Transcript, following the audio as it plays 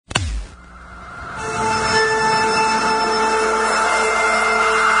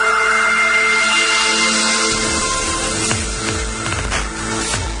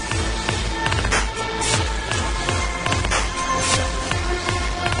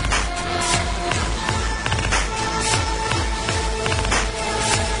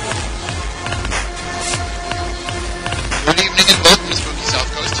And welcome to Spooky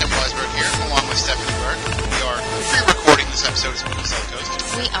South Coast. Tim Weisberg here, along with Stephanie Burke. We are pre-recording this episode of Spooky South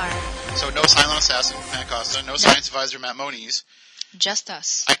Coast. We are. So no Silent Assassin, Matt Costa, no Science Advisor, Matt Moniz. Just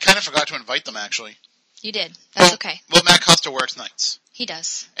us. I kind of forgot to invite them, actually. You did. That's okay. Well, Matt Costa works nights. He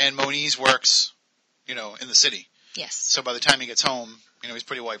does. And Moniz works, in the city. Yes. So by the time he gets home, he's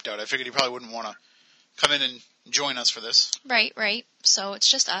pretty wiped out. I figured he probably wouldn't want to come in and join us for this. Right. So it's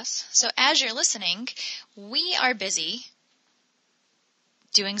just us. So as you're listening, we are busy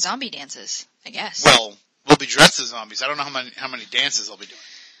doing zombie dances, I guess. Well, we'll be dressed as zombies. I don't know how many dances I'll be doing.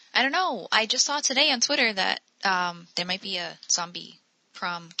 I don't know. I just saw today on Twitter that there might be a zombie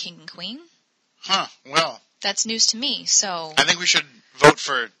prom king and queen. Huh. Well. That's news to me, so... I think we should vote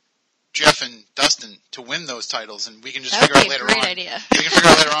for Jeff and Dustin to win those titles, and we can just figure out later on. That would be a great idea. We can figure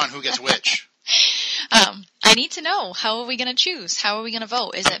out later on who gets which. I need to know, how are we going to choose? How are we going to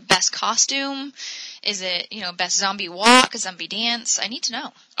vote? Is it best costume? Is it, best zombie walk, zombie dance? I need to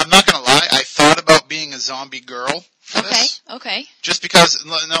know. I'm not going to lie. I thought about being a zombie girl for this. Okay. Just because,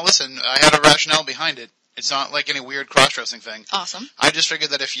 now listen, I had a rationale behind it. It's not like any weird cross-dressing thing. Awesome. I just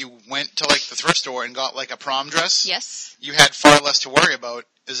figured that if you went to, the thrift store and got, a prom dress, yes, you had far less to worry about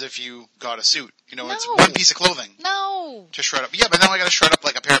as if you got a suit. No. It's one piece of clothing. No. To shred up. Yeah, but now I got to shred up,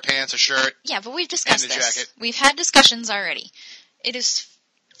 a pair of pants, a shirt. Yeah, but we've discussed and a this. Jacket. We've had discussions already. It is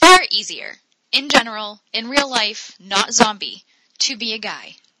far easier, in general, in real life, not zombie, to be a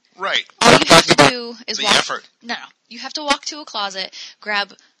guy. Right. All you have to do is the walk... effort. No. You have to walk to a closet,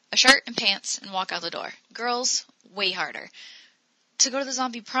 grab a shirt and pants, and walk out the door. Girls, way harder. To go to the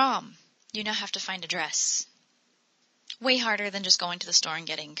zombie prom, you now have to find a dress. Way harder than just going to the store and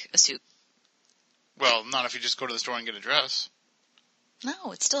getting a suit. Well, not if you just go to the store and get a dress.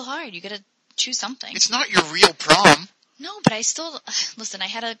 No, it's still hard. You gotta choose something. It's not your real prom. No, but I still... Listen, I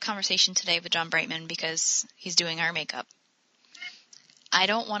had a conversation today with John Brightman because he's doing our makeup. I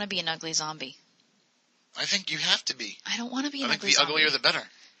don't want to be an ugly zombie. I think you have to be. I don't want to be an I think ugly the zombie. uglier the better.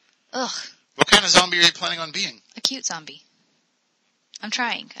 Ugh. What kind of zombie are you planning on being? A cute zombie. I'm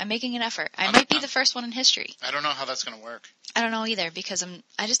trying. I'm making an effort. I might be the first one in history. I don't know how that's going to work. I don't know either because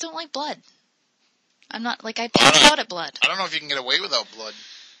I just don't like blood. I'm not, I pass out at blood. I don't know if you can get away without blood.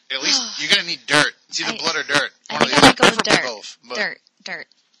 At least, you're going to need dirt. It's either blood or dirt. I think I might go with dirt. Both, Dirt.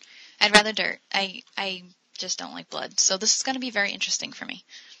 I'd rather dirt. I just don't like blood. So this is going to be very interesting for me.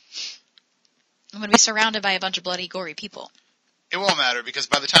 I'm going to be surrounded by a bunch of bloody, gory people. It won't matter because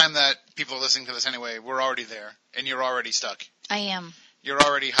by the time that people are listening to this anyway, we're already there. And you're already stuck. I am. You're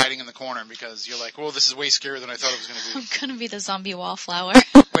already hiding in the corner because you're like, well, this is way scarier than I thought it was going to be. I'm going to be the zombie wallflower.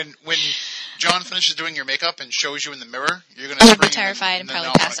 When John finishes doing your makeup and shows you in the mirror, you're going to scream. I'll be terrified and probably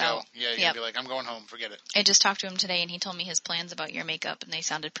not pass go. out. Yeah, you're going to be like, I'm going home, forget it. I just talked to him today and he told me his plans about your makeup and they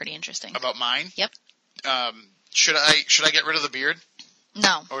sounded pretty interesting. About mine? Yep. Should I get rid of the beard?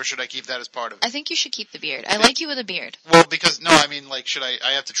 No. Or should I keep that as part of it? I think you should keep the beard. I like you with a beard. Well, because, no, I mean, should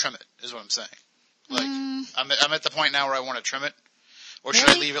I have to trim it, is what I'm saying. I'm at the point now where I want to trim it. Or should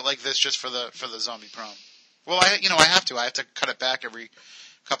I leave it like this just for the zombie prom? Well, I have to. I have to cut it back every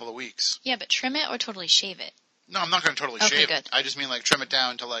couple of weeks. Yeah, but trim it or totally shave it? No, I'm not going to totally shave good. it. I just mean, trim it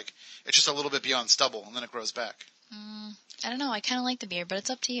down to, it's just a little bit beyond stubble, and then it grows back. I don't know. I kind of like the beard, but it's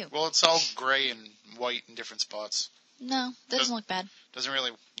up to you. Well, it's all gray and white in different spots. No, that doesn't look bad. Doesn't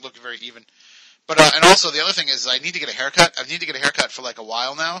really look very even. But, and also the other thing is I need to get a haircut. I need to get a haircut for a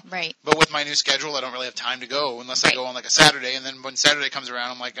while now. Right. But with my new schedule, I don't really have time to go unless I go on a Saturday. And then when Saturday comes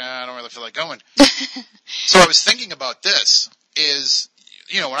around, I'm like, I don't really feel like going. So I was thinking about this is,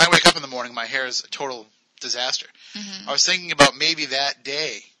 when I wake up in the morning, my hair is a total disaster. Mm-hmm. I was thinking about maybe that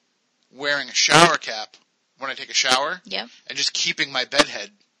day wearing a shower cap when I take a shower. Yep. And just keeping my bed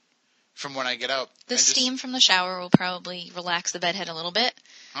head from when I get up. The steam from the shower will probably relax the bed head a little bit.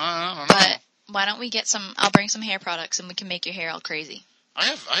 I don't know. But why don't we get I'll bring some hair products and we can make your hair all crazy. I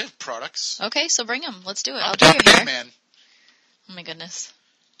have products. Okay, so bring them. Let's do it. I'll do your hair. Man. Oh my goodness.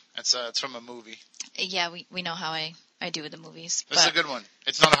 It's from a movie. Yeah, we know how I do with the movies. This is a good one.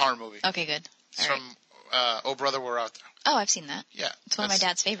 It's not a horror movie. Okay, good. It's from Oh Brother, We're Out There. Oh, I've seen that. Yeah. It's one of my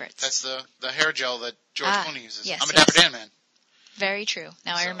dad's favorites. That's the hair gel that George Clooney uses. Yes, I'm a Dapper Dan man. Very true.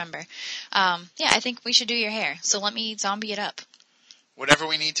 Now I remember. Yeah, I think we should do your hair. So let me zombie it up. Whatever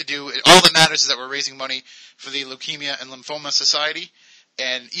we need to do. All that matters is that we're raising money for the Leukemia and Lymphoma Society.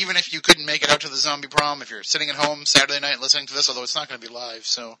 And even if you couldn't make it out to the zombie prom, if you're sitting at home Saturday night listening to this, although it's not going to be live,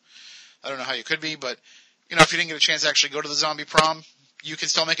 so I don't know how you could be, but, if you didn't get a chance to actually go to the zombie prom, you can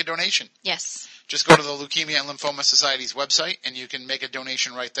still make a donation. Yes. Just go to the Leukemia and Lymphoma Society's website, and you can make a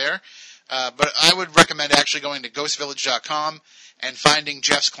donation right there. But I would recommend actually going to ghostvillage.com and finding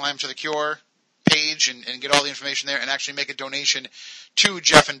Jeff's Climb to the Cure page and get all the information there and actually make a donation to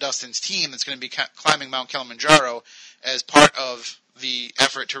Jeff and Dustin's team that's going to be climbing Mount Kilimanjaro as part of the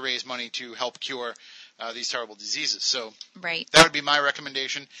effort to raise money to help cure these terrible diseases. So right. That would be my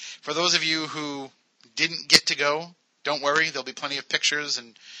recommendation. For those of you who didn't get to go, don't worry. There'll be plenty of pictures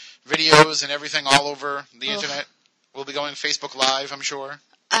and videos and everything all over the internet. We'll be going Facebook Live, I'm sure.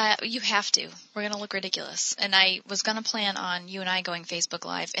 You have to. We're going to look ridiculous. And I was going to plan on you and I going Facebook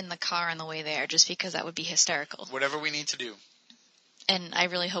Live in the car on the way there, just because that would be hysterical. Whatever we need to do. And I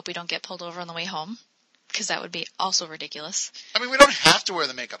really hope we don't get pulled over on the way home, because that would be also ridiculous. I mean, we don't have to wear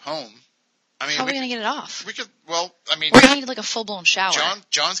the makeup home. I mean, how are we going to get it off? We could, well, I mean... We're going to need like a full-blown shower.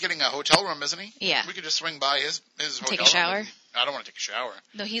 John's getting a hotel room, isn't he? Yeah. We could just swing by his hotel take a shower? room. I don't want to take a shower.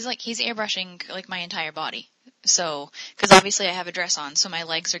 No, he's airbrushing like my entire body. So, because obviously I have a dress on, so my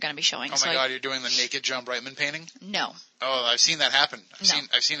legs are going to be showing. Oh my God, you're doing the naked John Brightman painting? No. Oh, I've seen that happen. I've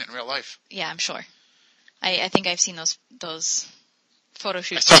seen it in real life. Yeah, I'm sure. I think I've seen those photo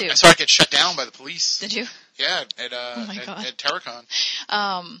shoots too. I saw it get shut down by the police. Did you? Yeah, at Terracon.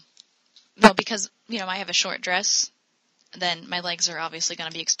 No, because, I have a short dress, then my legs are obviously going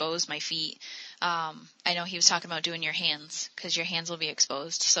to be exposed, my feet. I know he was talking about doing your hands, because your hands will be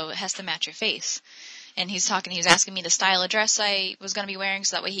exposed, so it has to match your face. And he was asking me the style of dress I was going to be wearing,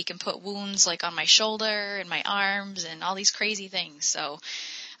 so that way he can put wounds like on my shoulder and my arms and all these crazy things. So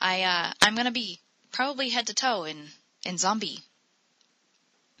I'm going to be probably head to toe in zombie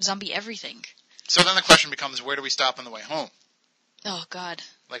everything. So then the question becomes, where do we stop on the way home? Oh God.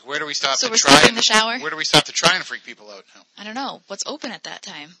 Like, where do we stop so to we're try skipping the shower? Where do we stop to try and freak people out now? I don't know. What's open at that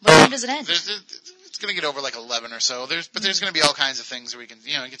time? What time does it end? It's going to get over like 11 or so. There's going to be all kinds of things where we can,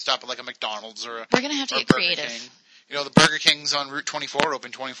 you can stop at like a McDonald's or we're going to have to get creative. King. The Burger Kings on Route 24 are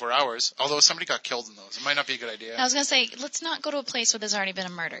open 24 hours, although somebody got killed in those. It might not be a good idea. I was going to say, let's not go to a place where there's already been a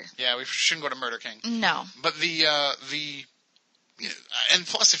murder. Yeah, we shouldn't go to Murder King. No. But and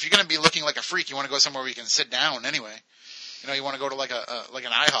plus, if you're going to be looking like a freak, you want to go somewhere where you can sit down anyway. You want to go to like an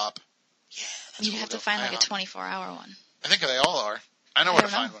IHOP. Yeah, you have to find like a 24-hour one. I think they all are. I know where to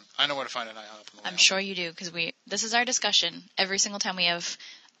find one. I know where to find an IHOP. I'm sure you do, because this is our discussion every single time we have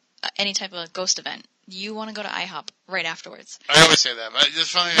any type of ghost event. You want to go to IHOP right afterwards. I always say that, but the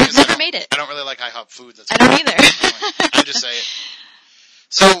funny thing is never made it. I don't really like IHOP food. I don't either. I just say it.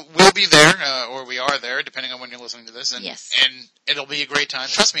 So we'll be there, or we are there, depending on when you're listening to this. And, yes. And it'll be a great time.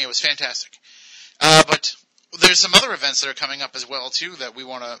 Trust me, it was fantastic. But there's some other events that are coming up as well, too, that we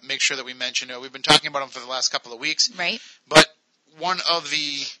want to make sure that we mention. We've been talking about them for the last couple of weeks. Right. But one of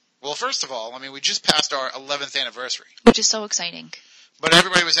well, first of all, we just passed our 11th anniversary. Which is so exciting. But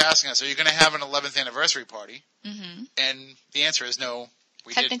everybody was asking us, are you going to have an 11th anniversary party? Mm-hmm. And the answer is no.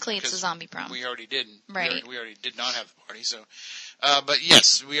 Technically, it's a zombie prom. We already did. Right. We already did not have the party. So, but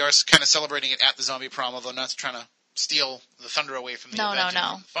yes, we are kind of celebrating it at the zombie prom, although not trying to steal the thunder away from the event.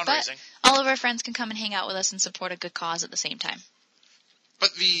 No. Fundraising. But all of our friends can come and hang out with us and support a good cause at the same time.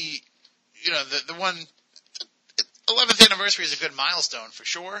 But the 11th anniversary is a good milestone for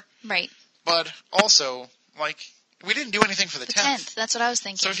sure. Right. But also, we didn't do anything for the 10th. That's what I was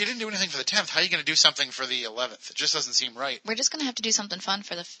thinking. So if you didn't do anything for the 10th, how are you going to do something for the 11th? It just doesn't seem right. We're just going to have to do something fun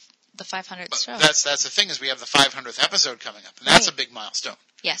for the 500th show. That's the thing, is we have the 500th episode coming up, and that's a big milestone.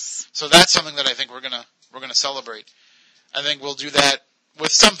 Yes. So that's something that I think we're gonna celebrate. I think we'll do that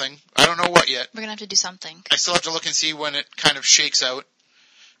with something. I don't know what yet. We're gonna have to do something. I still have to look and see when it kind of shakes out.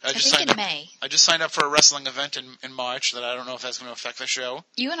 I think in May. I just signed up for a wrestling event in March that I don't know if that's going to affect the show.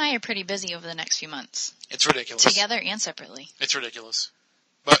 You and I are pretty busy over the next few months. It's ridiculous. Together and separately. It's ridiculous.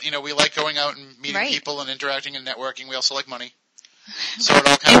 But, we like going out and meeting people and interacting and networking. We also like money. So it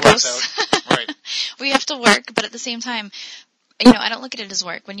all kind of works out. Right. We have to work, but at the same time, I don't look at it as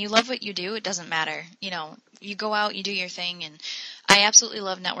work. When you love what you do, it doesn't matter. You go out, you do your thing, and I absolutely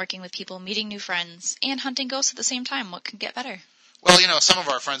love networking with people, meeting new friends, and hunting ghosts at the same time. What could get better? Well, some of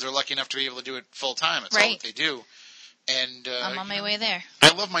our friends are lucky enough to be able to do it full time. It's all that they do. And I'm on my way there.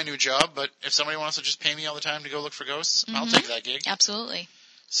 I love my new job, but if somebody wants to just pay me all the time to go look for ghosts, I'll take that gig. Absolutely.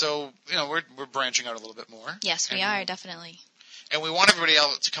 So, we're branching out a little bit more. Yes, we are, definitely. And we want everybody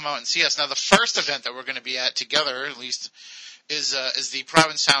else to come out and see us. Now, the first event that we're going to be at together, at least, is the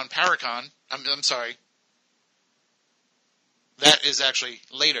Provincetown Paracon. I'm sorry. That is actually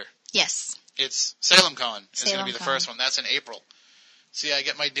later. Yes. It's SalemCon. It's going to be the first one. That's in April. See, I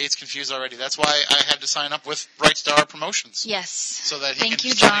get my dates confused already. That's why I had to sign up with Bright Star Promotions. Yes. So that he Thank can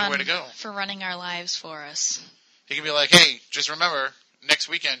you, tell John, me where to go. for running our lives for us. He can be like, hey, just remember, next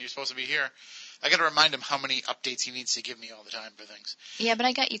weekend you're supposed to be here. I got to remind him how many updates he needs to give me all the time for things. Yeah, but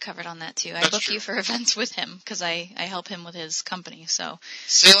I got you covered on that too. I book you for events with him because I help him with his company. So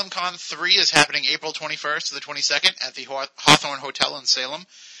SalemCon 3 is happening April 21st to the 22nd at the Hawthorne Hotel in Salem.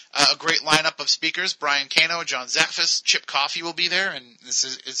 A great lineup of speakers. Brian Cano, John Zaffis, Chip Coffey will be there, and this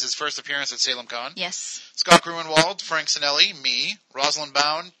is his first appearance at SalemCon. Yes. Scott Gruenwald, Frank Sinelli, me, Rosalind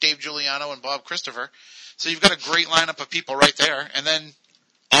Bound, Dave Giuliano, and Bob Christopher. So you've got a great lineup of people right there, and then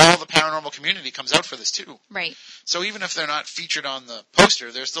all the paranormal community comes out for this too. Right. So even if they're not featured on the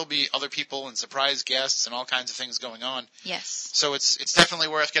poster, there'll still be other people and surprise guests and all kinds of things going on. Yes. So it's definitely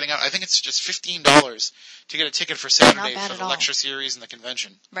worth getting out. I think it's just $15 to get a ticket for Saturday for the lecture series and the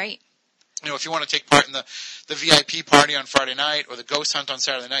convention. Right. You know, if you want to take part in the VIP party on Friday night or the ghost hunt on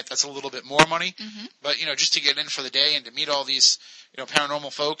Saturday night, that's a little bit more money. Mm-hmm. But, you know, just to get in for the day and to meet all these, you know,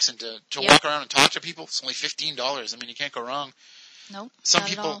 paranormal folks and to walk around and talk to people, it's only $15. I mean, you can't go wrong. Nope.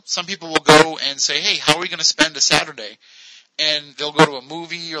 Some people will go and say, hey, how are we going to spend a Saturday? And they'll go to a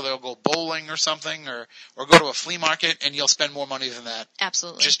movie or they'll go bowling or something or go to a flea market and you'll spend more money than that.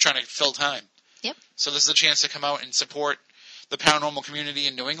 Absolutely. Just trying to fill time. Yep. So this is a chance to come out and support the paranormal community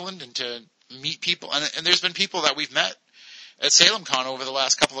in New England and to meet people. And there's been people that we've met at SalemCon over the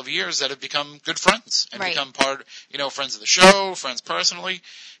last couple of years that have become good friends and become part, you know, friends of the show, friends personally.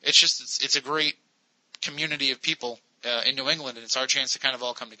 It's just, it's a great community of people in New England, and it's our chance to kind of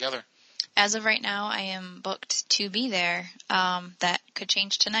all come together. As of right now, I am booked to be there. That could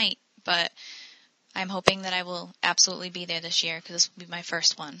change tonight, but I'm hoping that I will absolutely be there this year because this will be my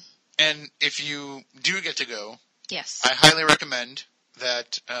first one. And if you do get to go, yes, I highly recommend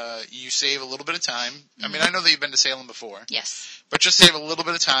that you save a little bit of time. Mm-hmm. I mean, I know that you've been to Salem before. Yes. But just save a little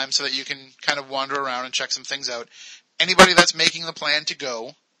bit of time so that you can kind of wander around and check some things out. Anybody that's making the plan to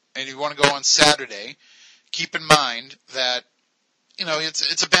go, and you want to go on Saturday, keep in mind that, you know,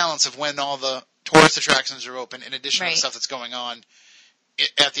 it's a balance of when all the tourist attractions are open in addition to the stuff that's going on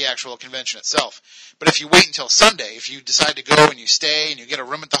at the actual convention itself. But if you wait until Sunday, if you decide to go and you stay and you get a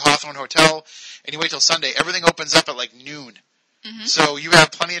room at the Hawthorne Hotel and you wait till Sunday, everything opens up at like noon. Mm-hmm. So you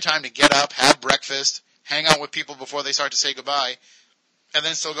have plenty of time to get up, have breakfast, hang out with people before they start to say goodbye, and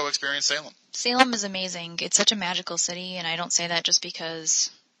then still go experience Salem. Salem is amazing. It's such a magical city, and I don't say that just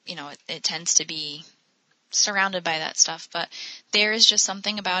because, you know, it tends to be surrounded by that stuff, but there is just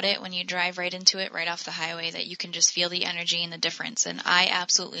something about it when you drive right into it, right off the highway, that you can just feel the energy and the difference, and I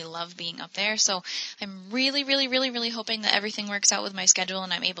absolutely love being up there, so I'm really, really, really, really hoping that everything works out with my schedule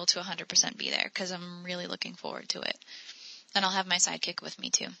and I'm able to 100% be there, because I'm really looking forward to it. And I'll have my sidekick with me,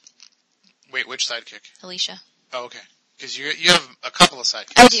 too. Wait, which sidekick? Alicia. Oh, okay. Because you have a couple of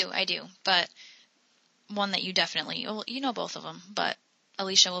sidekicks. I do, but one that you definitely, well, you know both of them, but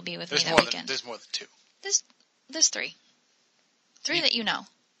Alicia will be with me that weekend. There's more than two. There's three. Three that you know.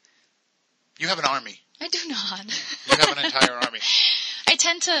 You have an army. I do not. You have an entire army. I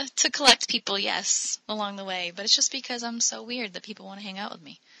tend to collect people, yes, along the way, but it's just because I'm so weird that people want to hang out with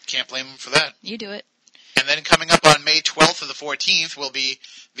me. Can't blame them for that. You do it. And then coming up on May 12th to the 14th will be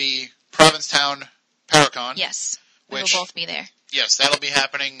the Provincetown Paracon. Yes, we will both be there. Yes, that'll be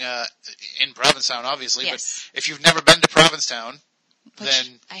happening in Provincetown, obviously. Yes. But if you've never been to Provincetown,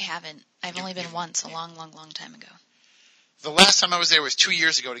 then I haven't. I've only been once, a long, long, long time ago. The last time I was there was 2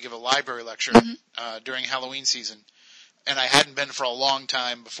 years ago to give a library lecture during Halloween season, and I hadn't been for a long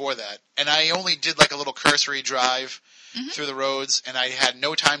time before that. And I only did like a little cursory drive through the roads, and I had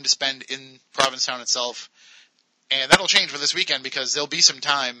no time to spend in Provincetown itself. And that'll change for this weekend because there'll be some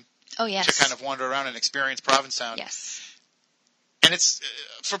time to kind of wander around and experience Provincetown. Yes. And it's,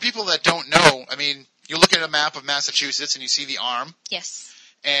 for people that don't know, I mean, you look at a map of Massachusetts and you see the arm. Yes.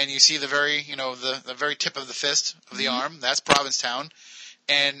 And you see the very, the very tip of the fist of the arm. That's Provincetown.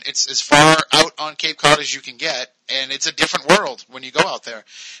 And it's as far out on Cape Cod as you can get. And it's a different world when you go out there.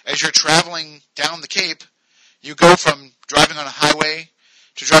 As you're traveling down the Cape, you go from driving on a highway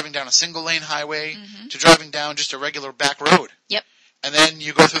to driving down a single-lane highway to driving down just a regular back road. Yep. And then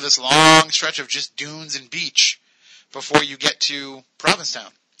you go through this long stretch of just dunes and beach before you get to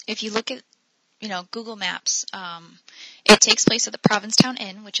Provincetown. If you look at, Google Maps, it takes place at the Provincetown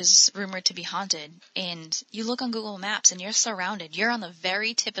Inn, which is rumored to be haunted, and you look on Google Maps and you're surrounded. You're on the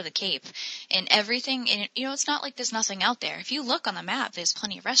very tip of the Cape, and everything, and it's not like there's nothing out there. If you look on the map, there's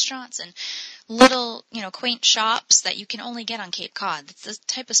plenty of restaurants and little, quaint shops that you can only get on Cape Cod. It's the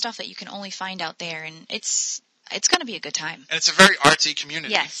type of stuff that you can only find out there, and it's it's going to be a good time. And it's a very artsy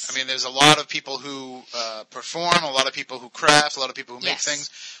community. Yes. I mean, there's a lot of people who perform, a lot of people who craft, a lot of people who make Yes. things,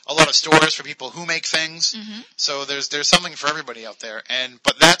 a lot of stores for people who make things. Mm-hmm. So there's something for everybody out there.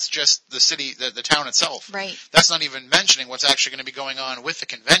 But that's just the city, the town itself. Right. That's not even mentioning what's actually going to be going on with the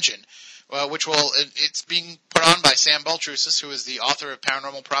convention, it's being put on by Sam Baltrusis, who is the author of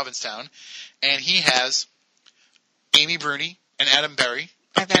Paranormal Provincetown, and he has Amy Bruni and Adam Berry,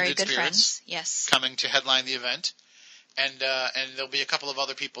 Our very Kindred good Spirits, friends. Yes. coming to headline the event, and there'll be a couple of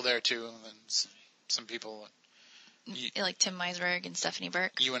other people there too, and some people, Like Tim Meisberg and Stephanie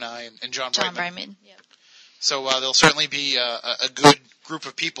Burke. you and I, and John John Brightman. Bryman. Yep. So there'll certainly be a good group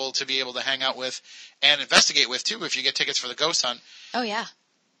of people to be able to hang out with and investigate with too. If you get tickets for the ghost hunt, Oh, yeah.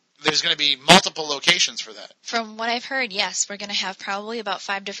 there's going to be multiple locations for that. From what I've heard, yes, we're going to have probably about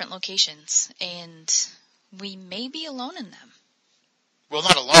 5 different locations, and we may be alone in them. Well,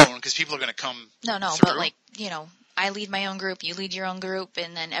 not alone, because people are going to come No, through. but I lead my own group, you lead your own group,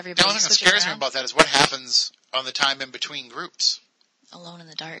 and then The everybody only thing that switches scares me around. about that is what happens on the time in between groups. Alone in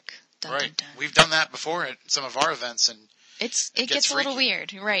the dark. Dun, Right. dun, dun. We've done that before at some of our events, and It gets gets a little freaky.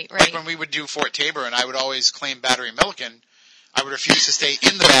 weird. Right. like when we would do Fort Tabor and I would always claim Battery Milliken, I would refuse to stay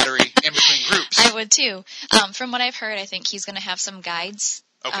in the battery in between groups. I would too. From what I've heard, I think he's going to have some guides,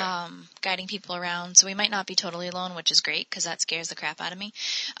 Okay. guiding people around. So we might not be totally alone, which is great because that scares the crap out of me.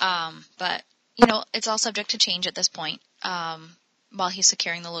 But it's all subject to change at this point. While he's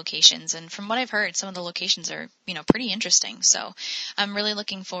securing the locations, and from what I've heard, some of the locations are, pretty interesting. So I'm really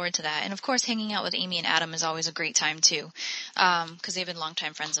looking forward to that. And of course, hanging out with Amy and Adam is always a great time too, because they've been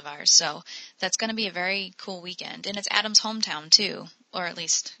longtime friends of ours. So that's going to be a very cool weekend, and it's Adam's hometown too, or at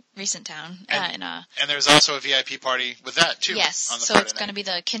least recent town. And there's also a VIP party with that too. Yes, on the so Friday it's going to night, be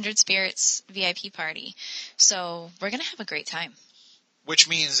the Kindred Spirits VIP party. So we're going to have a great time. which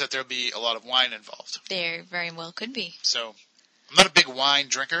means that there'll be a lot of wine involved. There very well could be. So I'm not a big wine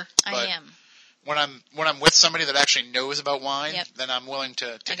drinker, but I am. when I'm with somebody that actually knows about wine, Yep. then I'm willing to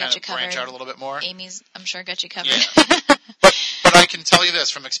I got kind you of branch covered. out a little bit more. Amy's, I'm sure, got you covered. Yeah. But I can tell you this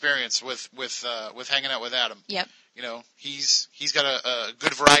from experience with hanging out with Adam. Yep. He's got a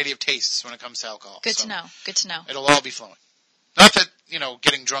good variety of tastes when it comes to alcohol. Good so to know. Good to know. It'll all be flowing. Not that,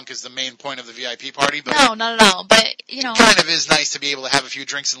 getting drunk is the main point of the VIP party, but No, not at all. But, it kind of is nice to be able to have a few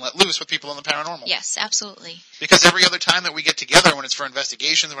drinks and let loose with people in the paranormal. yes, absolutely. Because every other time that we get together, when it's for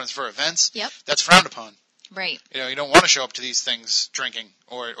investigations, when it's for events, Yep. that's frowned upon. Right. You don't want to show up to these things drinking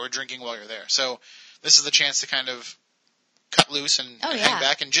or drinking while you're there. So this is the chance to kind of cut loose and Oh, hang yeah.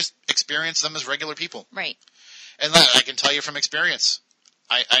 back and just experience them as regular people. Right. And that, I can tell you from experience.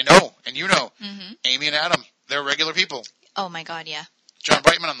 I know, and you know, Mm-hmm. Amy and Adam, they're regular people. Oh, my God, yeah. John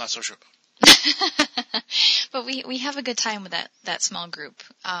Brightman, I'm not so sure about. But we have a good time with that small group.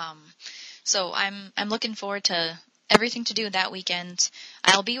 So I'm looking forward to everything to do that weekend.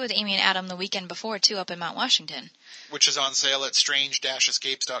 I'll be with Amy and Adam the weekend before, too, up in Mount Washington. Which is on sale at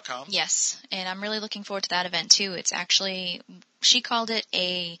strange-escapes.com. Yes, and I'm really looking forward to that event, too. It's actually, she called it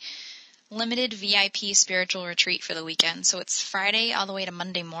a limited VIP spiritual retreat for the weekend. So it's Friday all the way to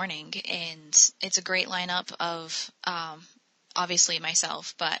Monday morning, and it's a great lineup of, obviously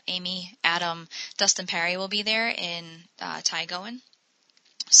myself, but Amy, Adam, Dustin Perry will be there, and Ty Goen.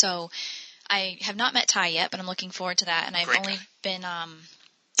 So I have not met Ty yet, but I'm looking forward to that, and I've Great only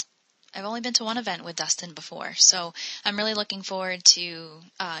been to one event with Dustin before, so I'm really looking forward to,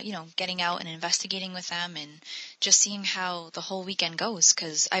 getting out and investigating with them and just seeing how the whole weekend goes,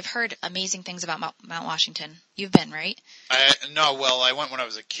 because I've heard amazing things about Mount Washington. You've been, right? I went when I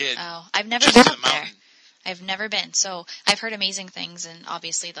was a kid. Oh, I've never Just been to up the there. mountain. I've never been, so I've heard amazing things, and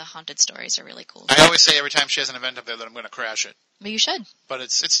obviously the haunted stories are really cool. I always say every time she has an event up there that I'm going to crash it. But you should. But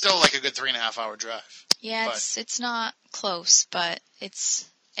it's still like a good 3.5 hour drive. Yeah, But- it's not close, but it's...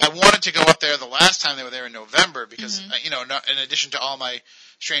 I wanted to go up there the last time they were there in November because, Mm-hmm. not, in addition to all my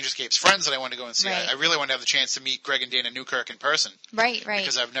Strange Escapes friends that I wanted to go and see, Right. I really wanted to have the chance to meet Greg and Dana Newkirk in person. Right.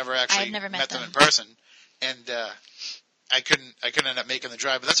 Because I've never actually I've never met them them. in person. And, I couldn't end up making the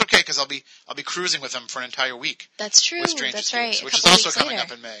drive, but that's okay because I'll be cruising with them for an entire week That's true. with Strange That's Escapes, right. which is couple also weeks coming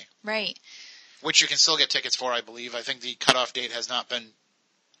later. up in May, Right. which you can still get tickets for, I believe. I think the cutoff date has not been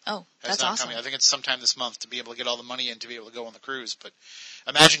Oh, has that's not awesome. come. I think it's sometime this month to be able to get all the money in to be able to go on the cruise. But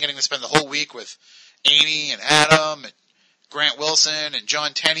imagine getting to spend the whole week with Amy and Adam and Grant Wilson and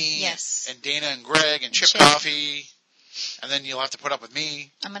John Tenney Yes. and Dana and Greg and Chip Chip. Coffee, and then you'll have to put up with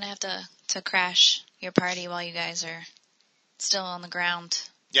me. I'm going to have to crash your party while you guys are still on the ground,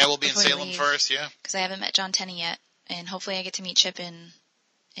 Yeah, we'll be in Before you Salem leave. first, yeah. because I haven't met John Tenney yet, and hopefully I get to meet Chip in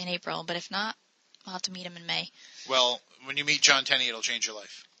April, but if not, I'll have to meet him in May. Well, when you meet John Tenney, it'll change your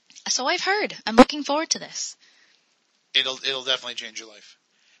life. So I've heard. I'm looking forward to this. it'll definitely change your life.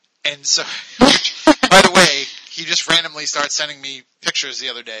 And so, by the way, he just randomly started sending me pictures the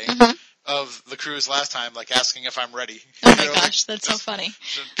other day of the cruise last time, like asking if I'm ready. Oh my gosh, that's so funny.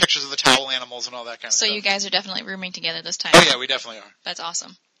 Pictures of the towel animals and all that kind of stuff. So you guys are definitely rooming together this time. Oh yeah, we definitely are. That's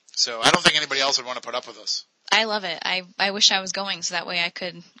awesome. So I don't think anybody else would want to put up with us. I love it. I wish I was going so that way I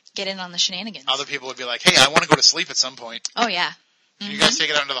could get in on the shenanigans. Other people would be like, hey, I want to go to sleep at some point. Oh yeah. Can you guys take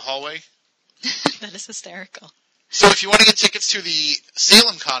it out into the hallway? That is hysterical. So if you want to get tickets to the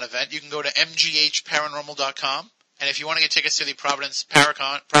Salem Con event, you can go to mghparanormal.com. And if you want to get tickets to the Providence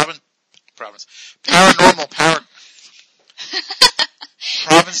Paranormal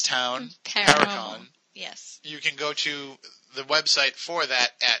Provincetown Paracon, yes, you can go to the website for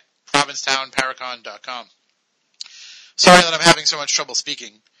that at provincetownparacon.com. Sorry that I'm having so much trouble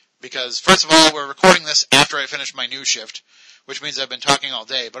speaking, because first of all, we're recording this after I finished my new shift, which means I've been talking all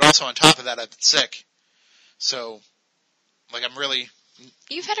day, but also on top of that, I've been sick. So, like, I'm really...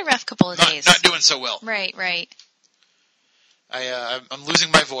 You've had a rough couple of days. Not doing so well. Right. I'm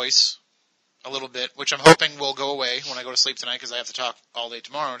losing my voice a little bit, which I'm hoping will go away when I go to sleep tonight, because I have to talk all day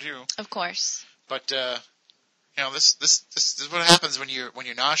tomorrow, too. Of course. But, this is what happens when you're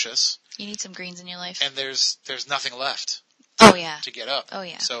nauseous. You need some greens in your life. And there's nothing left. Oh, yeah. To get up. Oh,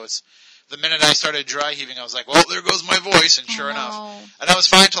 yeah. So it's... The minute I started dry heaving, I was like, well, there goes my voice, and sure enough. And I was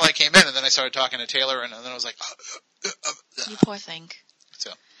fine until I came in, and then I started talking to Taylor, and then I was like... You poor thing. So,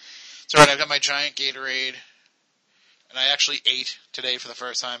 it's alright, I've got my giant Gatorade, and I actually ate today for the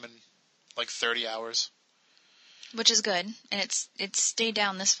first time in, like, 30 hours. Which is good, and it's stayed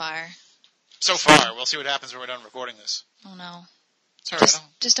down this far. So far. We'll see what happens when we're done recording this. Oh, no. It's alright.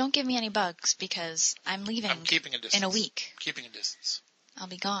 Just don't give me any bugs, because I'm leaving keeping a distance. in a week. Keeping a distance. I'll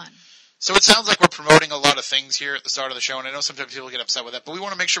be gone. So it sounds like we're promoting a lot of things here at the start of the show, and I know sometimes people get upset with that, but we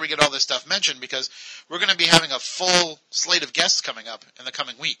want to make sure we get all this stuff mentioned because we're going to be having a full slate of guests coming up in the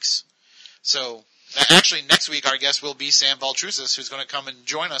coming weeks. So, actually, next week our guest will be Sam Baltrusis, who's going to come and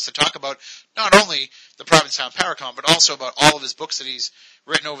join us to talk about not only the Provincetown Paracon, but also about all of his books that he's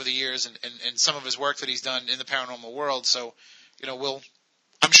written over the years and some of his work that he's done in the paranormal world. So,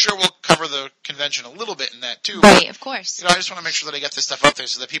 I'm sure we'll cover the convention a little bit in that, too. Right, of course. I just want to make sure that I get this stuff up there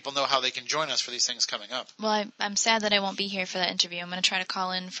so that people know how they can join us for these things coming up. Well, I'm sad that I won't be here for that interview. I'm going to try to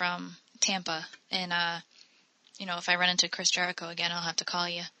call in from Tampa. And, if I run into Chris Jericho again, I'll have to call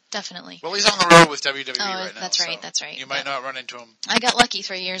you. Definitely. Well, he's on the road with WWE right now. That's right. You might not run into him. I got lucky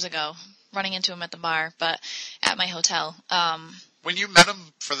 3 years ago, running into him at the bar, but at my hotel. When you met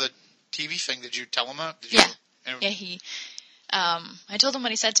him for the TV thing, did you tell him that? Yeah, I told him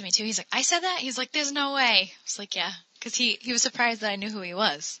what he said to me, too. He's like, I said that? He's like, there's no way. I was like, yeah. Because he was surprised that I knew who he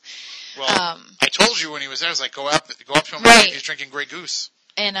was. Well, I told you when he was there, I was like, go up to him right. He's drinking Grey Goose.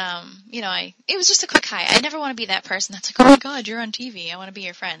 And, it was just a quick hi. I never want to be that person that's like, oh my God, you're on TV. I want to be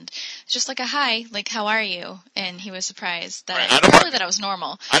your friend. It's just like a hi, like, how are you? And he was surprised that that I was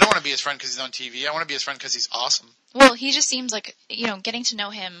normal. I don't want to be his friend because he's on TV. I want to be his friend because he's awesome. Well, he just seems like, getting to know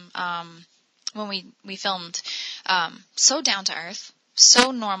him, when we filmed, so down to earth,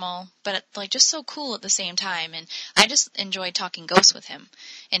 so normal, but just so cool at the same time. And I just enjoyed talking ghosts with him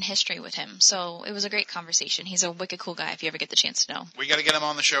and history with him. So it was a great conversation. He's a wicked cool guy if you ever get the chance to know. We got to get him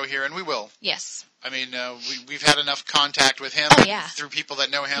on the show here, and we will. Yes. I mean, we've had enough contact with him through people that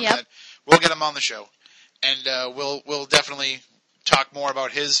know him that we'll get him on the show. And we'll definitely talk more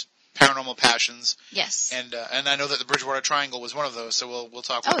about his paranormal passions. Yes. And I know that the Bridgewater Triangle was one of those, so we'll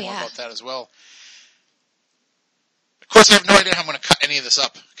talk more about that as well. Of course, I have no idea how I'm going to cut any of this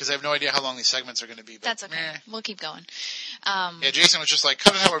up, because I have no idea how long these segments are going to be. But, that's okay. We'll keep going. Jason was just like,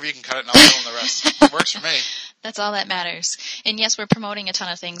 cut it however you can cut it, and I'll fill in the rest. It works for me. That's all that matters. And yes, we're promoting a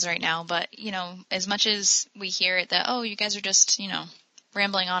ton of things right now, but, as much as we hear it that, oh, you guys are just,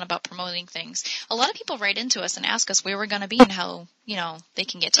 rambling on about promoting things, a lot of people write into us and ask us where we're going to be and how, they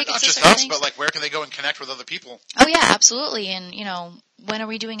can get tickets. Not to just certain us, things. but where can they go and connect with other people? Oh yeah, absolutely. And, when are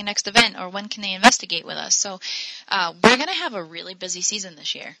we doing a next event, or when can they investigate with us? So, we're going to have a really busy season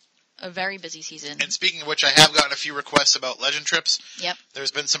this year. A very busy season. And speaking of which, I have gotten a few requests about legend trips. Yep.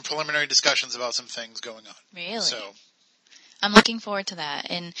 There's been some preliminary discussions about some things going on. Really? So, I'm looking forward to that.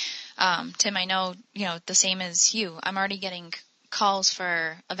 And, Tim, I know, the same as you. I'm already getting calls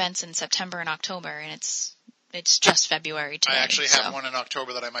for events in September and October, and it's just February today. I actually have one in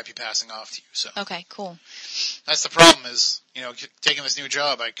October that I might be passing off to you. So. Okay, cool. That's the problem is, taking this new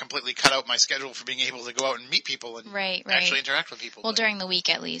job, I completely cut out my schedule for being able to go out and meet people and actually interact with people. Well, during the week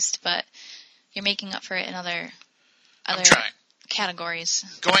at least, but you're making up for it in other I'm trying. Categories.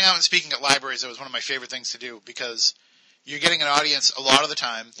 Going out and speaking at libraries, that was one of my favorite things to do because you're getting an audience a lot of the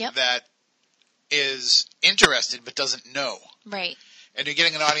time that is interested but doesn't know. Right. And you're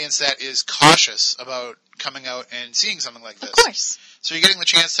getting an audience that is cautious about coming out and seeing something like this. Of course. So you're getting the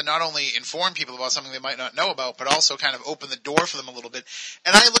chance to not only inform people about something they might not know about, but also kind of open the door for them a little bit.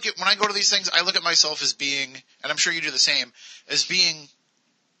 And when I go to these things, I look at myself as being, and I'm sure you do the same, as being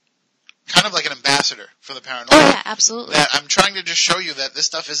kind of like an ambassador for the paranormal. Oh, yeah, absolutely. That I'm trying to just show you that this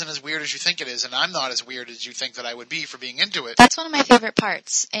stuff isn't as weird as you think it is, and I'm not as weird as you think that I would be for being into it. That's one of my favorite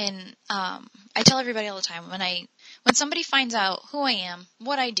parts. And I tell everybody all the time, when somebody finds out who I am,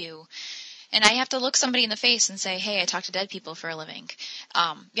 what I do, and I have to look somebody in the face and say, hey, I talk to dead people for a living.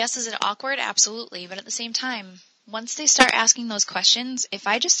 Yes, is it awkward? Absolutely. But at the same time, once they start asking those questions, if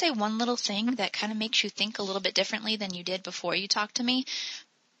I just say one little thing that kind of makes you think a little bit differently than you did before you talked to me,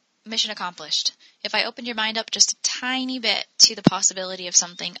 mission accomplished. If I opened your mind up just a tiny bit to the possibility of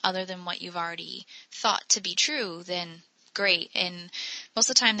something other than what you've already thought to be true, then great. And most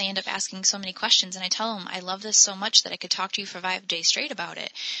of the time they end up asking so many questions, and I tell them I love this so much that I could talk to you for 5 days straight about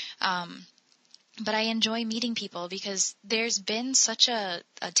it. But I enjoy meeting people because there's been such a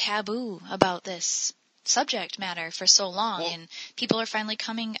taboo about this subject matter for so long, and people are finally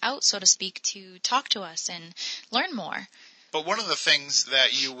coming out, so to speak, to talk to us and learn more. But one of the things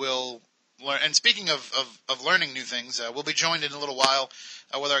that you will learn, and speaking of learning new things, we'll be joined in a little while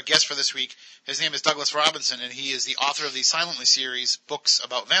with our guest for this week. His name is Douglas Robinson, and he is the author of the Silently series, books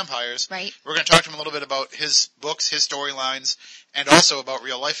about vampires. Right. We're going to talk to him a little bit about his books, his storylines, and also about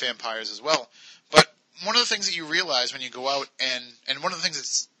real-life vampires as well. But one of the things that you realize when you go out, and one of the things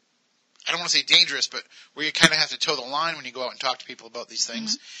that's, I don't want to say dangerous, but where you kind of have to toe the line when you go out and talk to people about these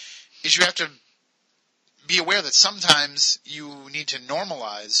things, is you have to be aware that sometimes you need to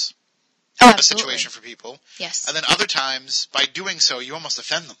normalize a situation for people. Yes. And then other times, by doing so, you almost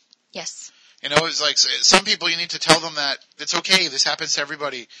offend them. Yes. You know, it's like some people you need to tell them that it's okay. This happens to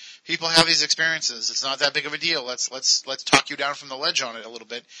everybody. People have these experiences. It's not that big of a deal. Let's talk you down from the ledge on it a little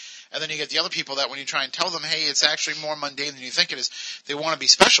bit. And then you get the other people that when you try and tell them, hey, it's actually more mundane than you think it is, they want to be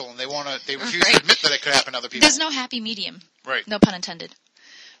special and they refuse to admit that it could happen to other people. There's no happy medium. Right. No pun intended.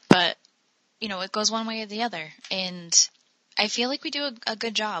 But, you know, it goes one way or the other. And I feel like we do a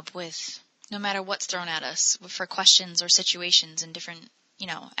good job with no matter what's thrown at us for questions or situations and different, you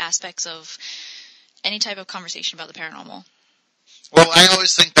know, aspects of any type of conversation about the paranormal. Well, I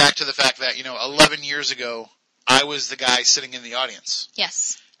always think back to the fact that, 11 years ago, I was the guy sitting in the audience.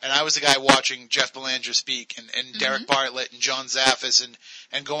 Yes. And I was the guy watching Jeff Belanger speak and Derek Bartlett and John Zaffis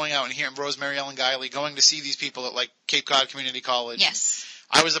and going out and hearing Rosemary Ellen Guiley, going to see these people at, like, Cape Cod Community College. Yes.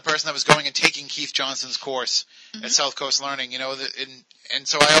 I was the person that was going and taking Keith Johnson's course at South Coast Learning, and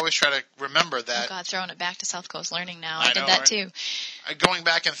so I always try to remember that. Oh, God, throwing it back to South Coast Learning now. I did that, too. Going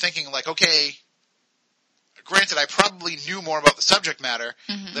back and thinking, like, okay, granted, I probably knew more about the subject matter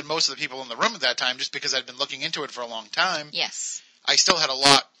than most of the people in the room at that time just because I'd been looking into it for a long time. Yes. I still had a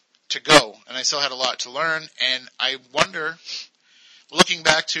lot to go, and I still had a lot to learn, and I wonder, looking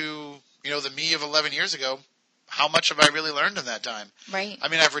back to, the me of 11 years ago, how much have I really learned in that time? Right. I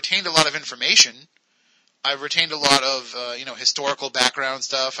mean, I've retained a lot of information. I've retained a lot of, historical background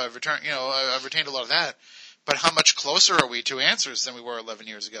stuff. I've retained a lot of that. But how much closer are we to answers than we were 11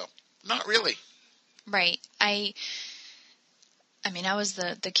 years ago? Not really. Right. I was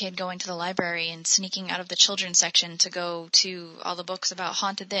the kid going to the library and sneaking out of the children's section to go to all the books about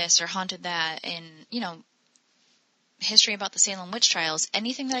haunted this or haunted that and, history about the Salem witch trials,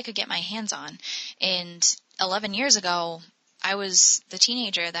 anything that I could get my hands on. And 11 years ago, I was the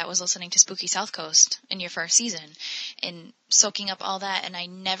teenager that was listening to Spooky South Coast in your first season and soaking up all that. And I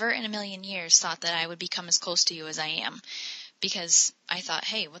never in a million years thought that I would become as close to you as I am because I thought,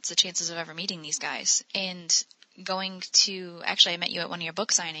 hey, what's the chances of ever meeting these guys? And I met you at one of your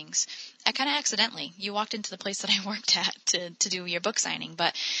book signings. I kind of accidentally. You walked into the place that I worked at to do your book signing.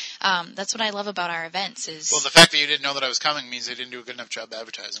 But that's what I love about our events is... Well, the fact that you didn't know that I was coming means they didn't do a good enough job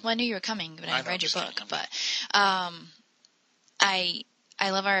advertising. Well, I knew you were coming, but I read your book. But I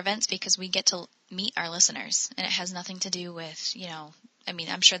love our events because we get to meet our listeners. And it has nothing to do with,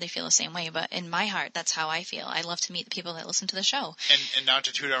 I'm sure they feel the same way, but in my heart, that's how I feel. I love to meet the people that listen to the show. And not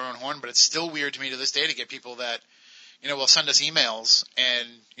to toot our own horn, but it's still weird to me to this day to get people that, will send us emails and,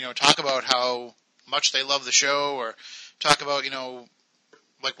 talk about how much they love the show or talk about,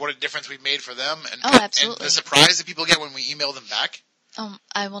 like what a difference we've made for them. And, absolutely. And the surprise that people get when we email them back.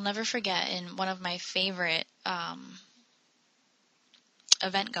 I will never forget in one of my favorite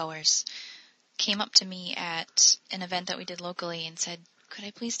event goers came up to me at an event that we did locally and said, could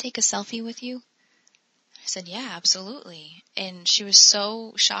I please take a selfie with you? I said, yeah, absolutely. And she was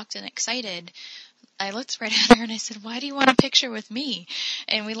so shocked and excited. I looked right at her and I said, why do you want a picture with me?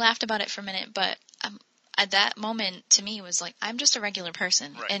 And we laughed about it for a minute, but at that moment to me was like, I'm just a regular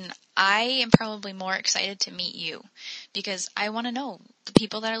person. Right. And I am probably more excited to meet you because I want to know the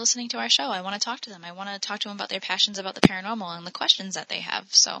people that are listening to our show. I want to talk to them. I want to talk to them about their passions about the paranormal and the questions that they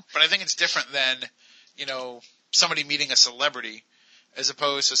have. So, but I think it's different than, somebody meeting a celebrity as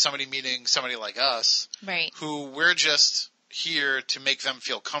opposed to somebody meeting somebody like us. Right. Who we're just here to make them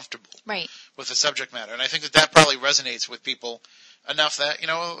feel comfortable. Right. With the subject matter. And I think that probably resonates with people enough that,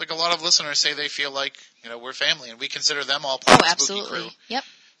 like a lot of listeners say they feel like, we're family and we consider them all part of the Spooky Crew. Yep.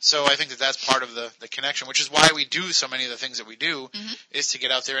 So I think that's part of the connection, which is why we do so many of the things that we do, is to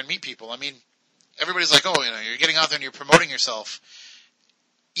get out there and meet people. I mean, everybody's like, oh, you're getting out there and you're promoting yourself.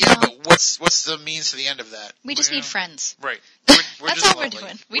 Yeah, but what's the means to the end of that? We just need friends. Right. We're That's just all lonely. we're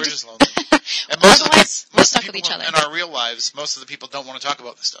doing. We're just lonely. And Otherwise, we're stuck with people each other. In our real lives, most of the people don't want to talk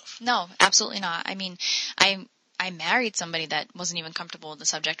about this stuff. No, absolutely not. I mean, I married somebody that wasn't even comfortable with the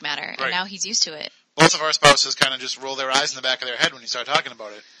subject matter, and now he's used to it. Both of our spouses kind of just roll their eyes in the back of their head when you start talking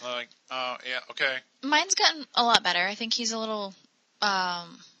about it. They're like, oh, yeah, okay. Mine's gotten a lot better. I think he's a little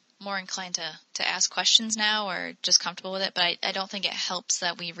more inclined to ask questions now or just comfortable with it, but I don't think it helps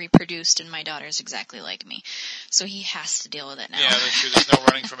that we reproduced and my daughter's exactly like me. So he has to deal with it now. Yeah, that's true. There's no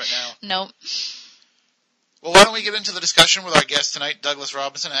running from it now. Nope. Well, why don't we get into the discussion with our guest tonight, Douglas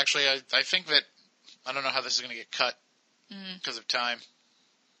Robinson. Actually, I think that, I don't know how this is going to get cut because of time.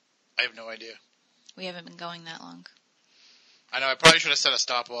 I have no idea. We haven't been going that long. I know, I probably should have set a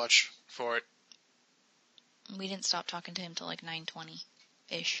stopwatch for it. We didn't stop talking to him till like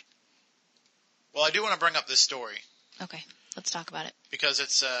 9:20-ish. Well, I do want to bring up this story. Okay, let's talk about it. Because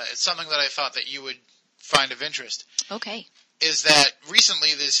it's something that I thought that you would find of interest. Okay. Is that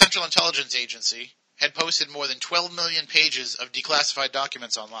recently the Central Intelligence Agency had posted more than 12 million pages of declassified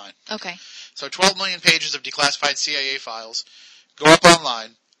documents online. Okay. So 12 million pages of declassified CIA files go up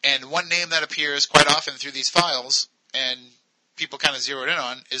online, and one name that appears quite often through these files, and people kind of zeroed in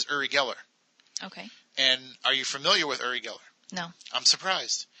on, is Uri Geller. Okay. And are you familiar with Uri Geller? No. I'm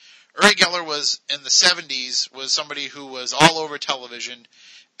surprised. Uri Geller was, in the 70s, was somebody who was all over television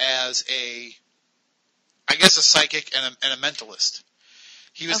as a psychic and a mentalist.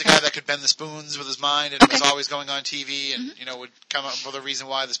 He was the guy that could bend the spoons with his mind and was always going on TV and, would come up with a reason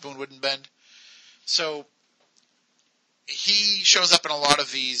why the spoon wouldn't bend. So he shows up in a lot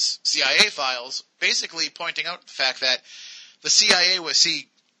of these CIA files, basically pointing out the fact that the CIA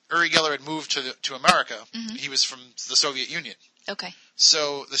Uri Geller had moved to America. Mm-hmm. He was from the Soviet Union. Okay.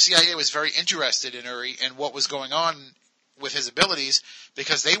 So the CIA was very interested in Uri and what was going on with his abilities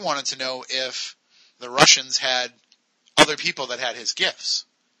because they wanted to know if the Russians had other people that had his gifts.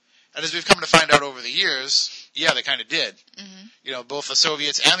 And as we've come to find out over the years, yeah, they kind of did. Mm-hmm. Both the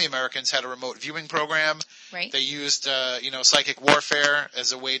Soviets and the Americans had a remote viewing program. Right. They used, psychic warfare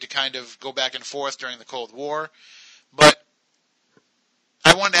as a way to kind of go back and forth during the Cold War. But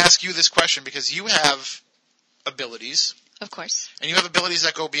I wanted to ask you this question because you have abilities. Of course. And you have abilities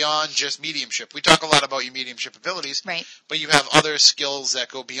that go beyond just mediumship. We talk a lot about your mediumship abilities. Right. But you have other skills that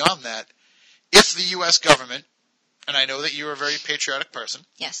go beyond that. If the U.S. government, and I know that you're a very patriotic person.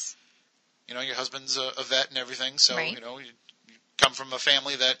 Yes. Your husband's a vet and everything, so, right. You come from a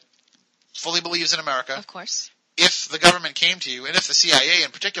family that fully believes in America. Of course. If the government came to you, and if the CIA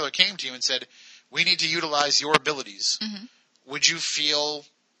in particular came to you and said, we need to utilize your abilities, would you feel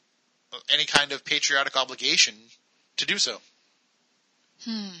any kind of patriotic obligation to do so?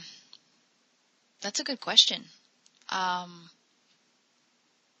 That's a good question. I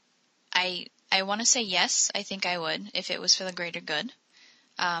want to say yes. I think I would if it was for the greater good.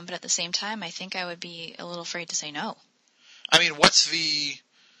 But at the same time, I think I would be a little afraid to say no. I mean, what's the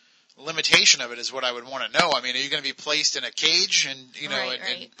limitation of it is what I would want to know. I mean, are you going to be placed in a cage and,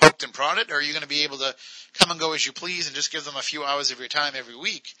 and poked and prodded? Or are you going to be able to come and go as you please and just give them a few hours of your time every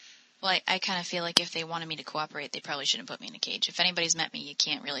week? Well, I kind of feel like if they wanted me to cooperate, they probably shouldn't put me in a cage. If anybody's met me, you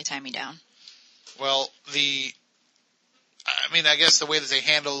can't really tie me down. Well, I guess the way that they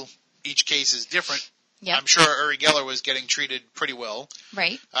handle each case is different. Yep. I'm sure Uri Geller was getting treated pretty well.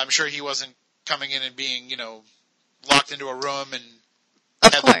 Right. I'm sure he wasn't coming in and being, locked into a room and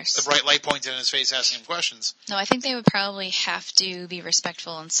of course the bright light pointed in his face asking him questions. No, I think they would probably have to be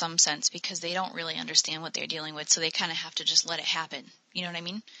respectful in some sense because they don't really understand what they're dealing with, so they kind of have to just let it happen. You know what I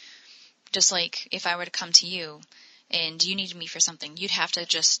mean? Just like if I were to come to you and you needed me for something, you'd have to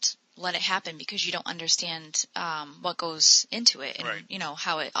just let it happen because you don't understand what goes into it and, right.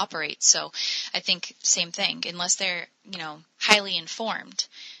 How it operates. So I think same thing. Unless they're, highly informed,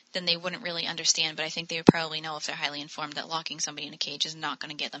 then they wouldn't really understand. But I think they would probably know if they're highly informed that locking somebody in a cage is not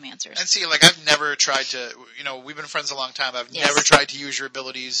going to get them answers. And see, like, I've never tried to, we've been friends a long time. I've Yes. never tried to use your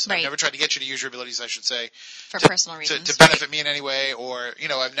abilities. Right. I've never tried to get you to use your abilities, I should say. For personal reasons. To benefit me in any way, or,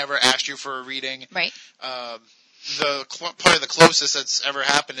 I've never asked you for a reading. Right. Probably the closest that's ever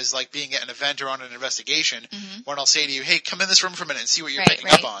happened is like being at an event or on an investigation, Mm-hmm. when I'll say to you, hey, come in this room for a minute and see what you're Right, picking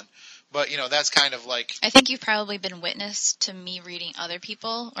right. up on. But, that's kind of like... I think you've probably been witness to me reading other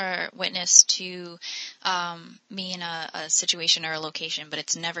people, or witness to me in a situation or a location, but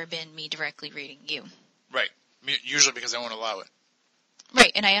it's never been me directly reading you. Right. Usually because I won't allow it.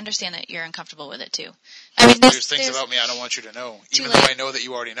 Right, and I understand that you're uncomfortable with it too. I mean, there's things about me I don't want you to know, even though I know that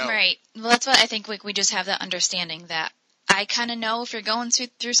you already know. Right. Well, that's what I think. We just have that understanding that I kind of know if you're going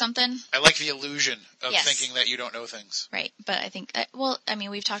through something. I like the illusion of Yes. thinking that you don't know things. Right, but I think,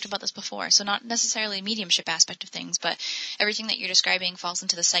 we've talked about this before, so not necessarily mediumship aspect of things, but everything that you're describing falls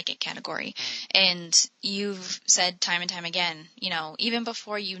into the psychic category. And you've said time and time again, even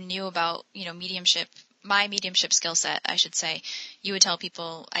before you knew about, mediumship, my mediumship skill set, I should say, you would tell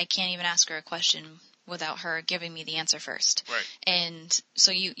people, I can't even ask her a question without her giving me the answer first. Right. And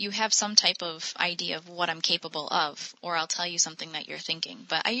so you have some type of idea of what I'm capable of, or I'll tell you something that you're thinking.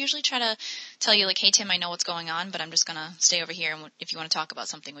 But I usually try to tell you, like, hey, Tim, I know what's going on, but I'm just going to stay over here, and if you want to talk about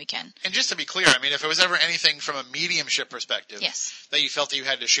something, we can. And just to be clear, if it was ever anything from a mediumship perspective Yes. that you felt that you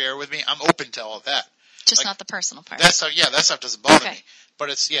had to share with me, I'm open to all of that. Just not the personal part. That stuff doesn't bother Okay. me. But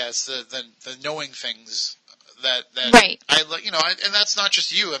it's the knowing things that Right. and that's not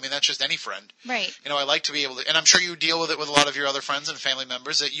just you. That's just any friend. Right. I like to be able to, and I'm sure you deal with it with a lot of your other friends and family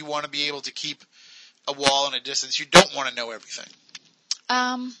members, that you want to be able to keep a wall and a distance. You don't want to know everything.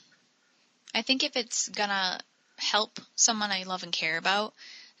 I think if it's gonna help someone I love and care about,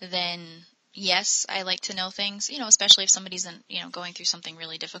 then yes, I like to know things, especially if somebody's going through something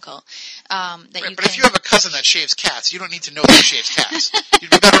really difficult. If you have a cousin that shaves cats, you don't need to know that he shaves cats.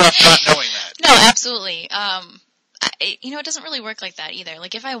 You'd be better off not knowing that. No, absolutely. It doesn't really work like that either.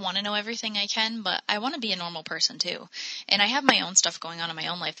 Like, if I want to know everything, I can, but I want to be a normal person too. And I have my own stuff going on in my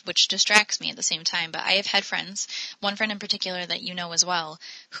own life, which distracts me at the same time. But I have had friends, one friend in particular that you know as well,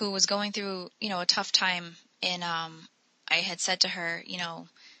 who was going through, a tough time. And I had said to her,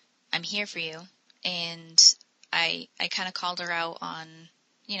 I'm here for you. And I kind of called her out on,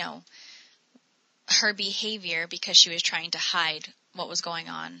 her behavior because she was trying to hide what was going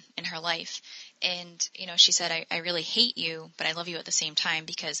on in her life. And, she said, I really hate you, but I love you at the same time,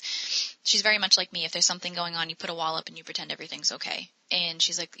 because she's very much like me. If there's something going on, you put a wall up and you pretend everything's okay. And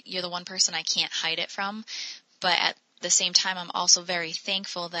she's like, you're the one person I can't hide it from. But at the same time, I'm also very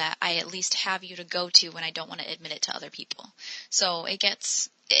thankful that I at least have you to go to when I don't want to admit it to other people. So it's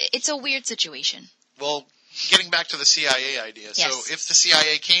a weird situation. Well, getting back to the CIA idea. Yes. So if the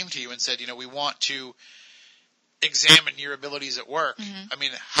CIA came to you and said, we want to examine your abilities at work,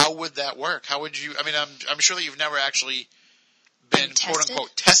 how would that work? How would you, I'm sure that you've never actually been quote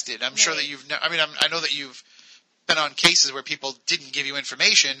unquote tested. I'm sure that you've, I know that you've been on cases where people didn't give you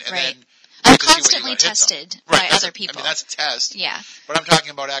information and then I'm constantly tested by other people. That's a test. Yeah. But I'm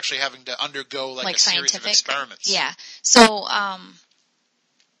talking about actually having to undergo like a series of experiments. Yeah. So,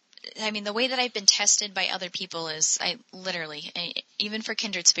 the way that I've been tested by other people is even for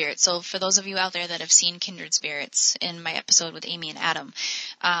Kindred Spirits. So for those of you out there that have seen Kindred Spirits in my episode with Amy and Adam,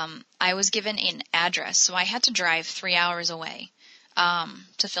 I was given an address. So I had to drive 3 hours away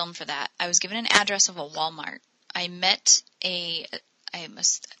to film for that. I was given an address of a Walmart. I met I'm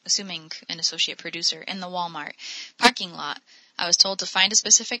assuming an associate producer in the Walmart parking lot. I was told to find a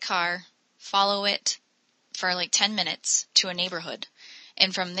specific car, follow it for like 10 minutes to a neighborhood.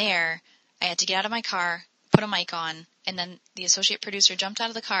 And from there, I had to get out of my car, put a mic on, and then the associate producer jumped out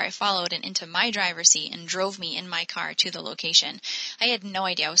of the car. I followed and into my driver's seat and drove me in my car to the location. I had no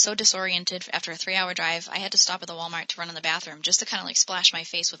idea. I was so disoriented after a 3-hour drive. I had to stop at the Walmart to run in the bathroom just to kind of like splash my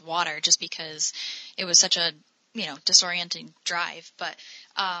face with water, just because it was such a, disorienting drive. But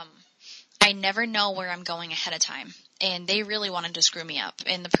I never know where I'm going ahead of time. And they really wanted to screw me up.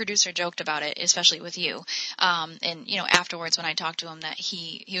 And the producer joked about it, especially with you. And afterwards when I talked to him, that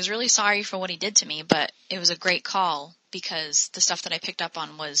he was really sorry for what he did to me, but it was a great call because the stuff that I picked up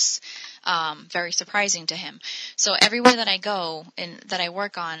on was very surprising to him. So everywhere that I go and that I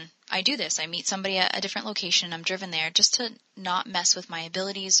work on, I do this. I meet somebody at a different location. I'm driven there just to not mess with my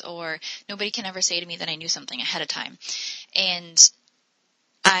abilities, or nobody can ever say to me that I knew something ahead of time. And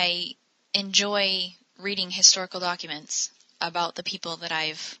I enjoy reading historical documents about the people that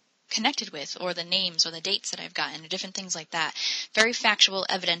I've connected with, or the names or the dates that I've gotten, or different things like that. Very factual,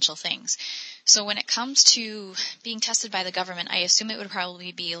 evidential things. So when it comes to being tested by the government, I assume it would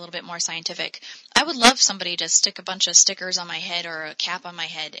probably be a little bit more scientific. I would love somebody to stick a bunch of stickers on my head or a cap on my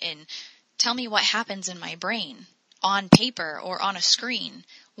head and tell me what happens in my brain on paper or on a screen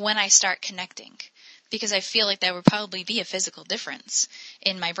when I start connecting. Because I feel like there would probably be a physical difference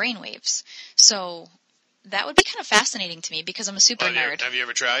in my brain waves. So that would be kind of fascinating to me because I'm a super nerd. Have you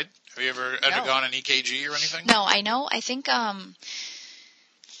ever tried? Have you ever undergone an EKG or anything? No, I know. I think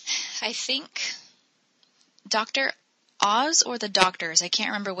Dr. Oz or The Doctors, I can't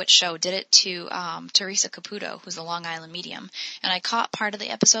remember which show, did it to Teresa Caputo, who's a Long Island medium. And I caught part of the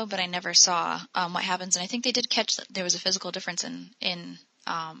episode, but I never saw what happens. And I think they did catch that there was a physical difference in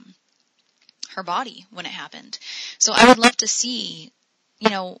her body when it happened. So I would love to see,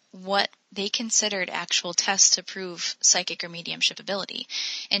 what they considered actual tests to prove psychic or mediumship ability.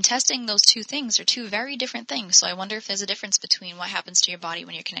 And testing those two things are two very different things. So I wonder if there's a difference between what happens to your body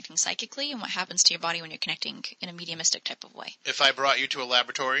when you're connecting psychically and what happens to your body when you're connecting in a mediumistic type of way. If I brought you to a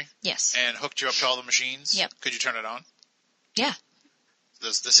laboratory, yes, and hooked you up to all the machines, yep, could you turn it on? Yeah.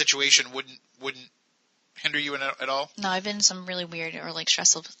 The situation wouldn't hinder you at all? No, I've been in some really weird or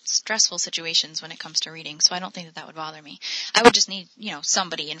stressful situations when it comes to reading, so I don't think that would bother me. I would just need,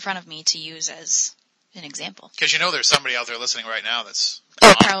 somebody in front of me to use as an example. Because there's somebody out there listening right now that's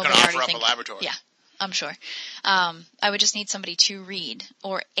going to offer up a laboratory. Yeah, I'm sure. I would just need somebody to read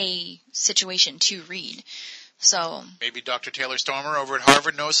or a situation to read. So maybe Dr. Taylor Stormer over at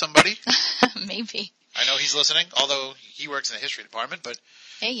Harvard knows somebody? Maybe. I know he's listening, although he works in the history department, but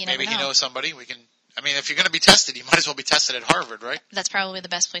hey, you never maybe know. He knows somebody. If you're going to be tested, you might as well be tested at Harvard, right? That's probably the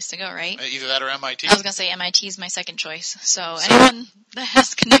best place to go, right? Either that or MIT. I was going to say MIT is my second choice. So anyone that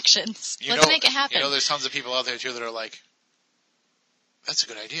has connections, let's make it happen. There's tons of people out there, too, that are like, that's a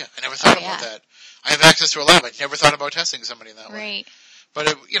good idea. I never thought about that. I have access to a lab. I never thought about testing somebody in that way. Right. But,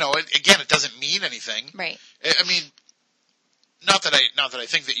 again, it doesn't mean anything. Right. I mean, not that I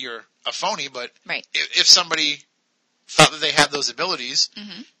think that you're a phony, but right. If somebody thought that they had those abilities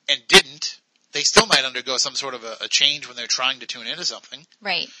mm-hmm. and didn't, they still might undergo some sort of a change when they're trying to tune into something.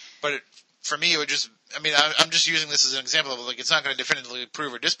 Right. But for me, it would just, I'm just using this as an example of, it's not going to definitively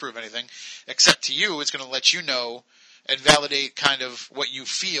prove or disprove anything, except to you, it's going to let you know and validate kind of what you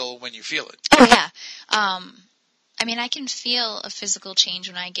feel when you feel it. Oh, yeah. I can feel a physical change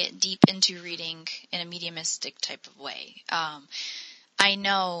when I get deep into reading in a mediumistic type of way. I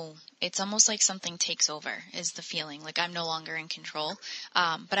know it's almost like something takes over is the feeling, like I'm no longer in control.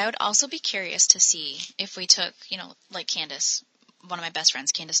 But I would also be curious to see if we took, like Candace, one of my best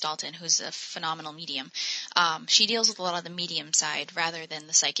friends, Candace Dalton, who's a phenomenal medium. She deals with a lot of the medium side rather than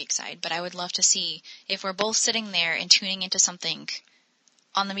the psychic side. But I would love to see if we're both sitting there and tuning into something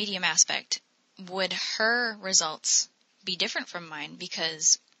on the medium aspect, would her results be different from mine?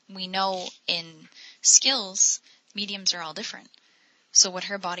 Because we know in skills, mediums are all different. So would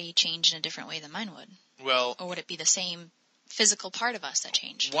her body change in a different way than mine would? Well, or would it be the same physical part of us that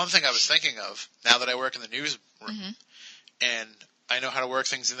changed? One thing I was thinking of, now that I work in the news room, mm-hmm. and I know how to work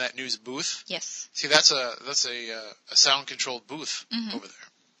things in that news booth. Yes. See, that's a sound controlled booth mm-hmm. over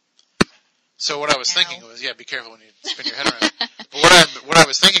there. So what I was thinking was, be careful when you spin your head around. But what I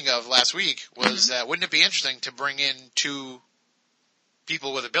was thinking of last week was mm-hmm. that wouldn't it be interesting to bring in two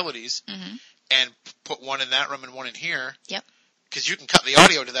people with abilities mm-hmm. and put one in that room and one in here? Yep. Because you can cut the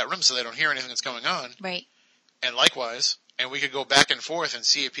audio to that room so they don't hear anything that's going on. Right. And likewise, and we could go back and forth and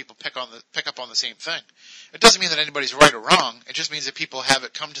see if people pick up on the same thing. It doesn't mean that anybody's right or wrong. It just means that people have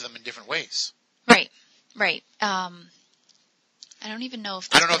it come to them in different ways. Right. Right. I don't even know if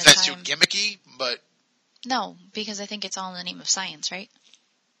I don't know if that's too gimmicky, but no, because I think it's all in the name of science, right?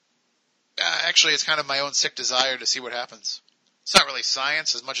 Actually, it's kind of my own sick desire to see what happens. It's not really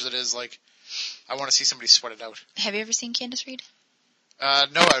science as much as it is like I want to see somebody sweat it out. Have you ever seen Candace read?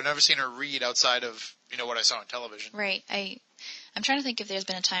 No, I've never seen her read outside of, what I saw on television. Right. I'm trying to think if there's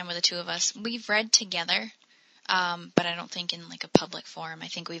been a time where the two of us, we've read together, but I don't think in like a public forum. I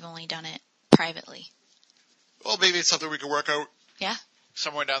think we've only done it privately. Well, maybe it's something we could work out. Yeah.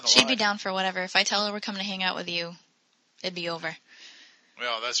 Somewhere down the She'd line. be down for whatever. If I tell her we're coming to hang out with you, it'd be over.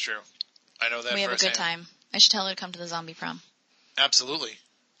 Well, that's true. I know that we have a good firsthand. time. I should tell her to come to the zombie prom. Absolutely.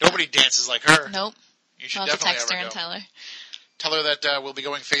 Nobody dances like her. Nope. You should I'll have to definitely text her ever and go. tell her. Tell her that we'll be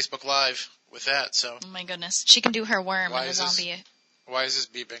going Facebook Live with that. So. Oh my goodness. She can do her worm in the zombie. Why is this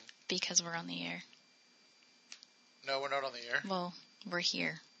beeping? Because we're on the air. No, we're not on the air. Well, we're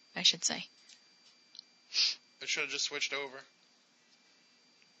here, I should say. It should have just switched over.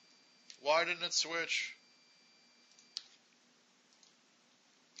 Why didn't it switch?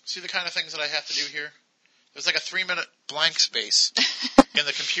 See the kind of things that I have to do here? There's like a 3-minute blank space in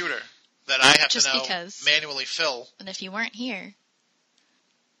the computer that I have Just to now because. manually fill. And if you weren't here.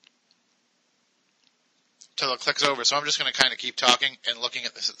 Till it clicks over. So I'm just going to kind of keep talking and looking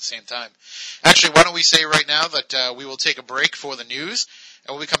at this at the same time. Actually, why don't we say right now that we will take a break for the news,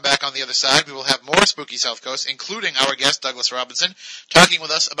 and when we come back on the other side, we will have more Spooky South Coast, including our guest, Douglas Robinson, talking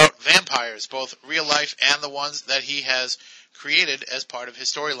with us about vampires, both real life and the ones that he has created as part of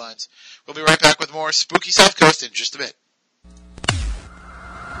his storylines. We'll be right back with more Spooky South Coast in just a bit.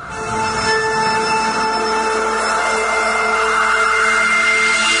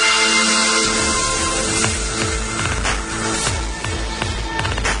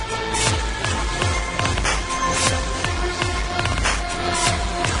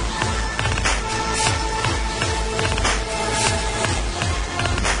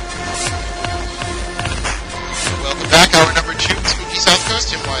 Hour number 2, Spooky South Coast.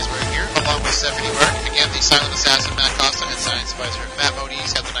 Tim Weisberg here, along with Stephanie Mark. Again, the silent assassin, Matt Costa, and science advisor, Matt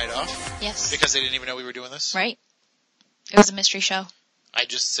Moniz, had the night off. Yes. Because they didn't even know we were doing this. Right. It was a mystery show. I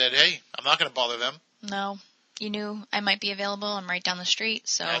just said, hey, I'm not going to bother them. No. You knew I might be available. I'm right down the street,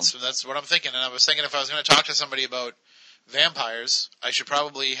 so. That's what I'm thinking. And I was thinking if I was going to talk to somebody about vampires, I should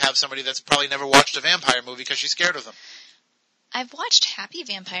probably have somebody that's probably never watched a vampire movie because she's scared of them. I've watched happy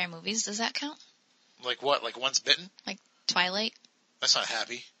vampire movies. Does that count? Like what? Like Once Bitten? Like Twilight? That's not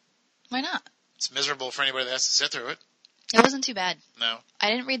happy. Why not? It's miserable for anybody that has to sit through it. It wasn't too bad. No. I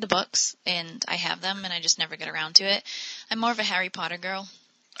didn't read the books, and I have them, and I just never get around to it. I'm more of a Harry Potter girl.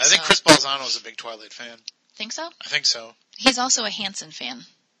 I think Chris Balzano is a big Twilight fan. Think so? I think so. He's also a Hanson fan.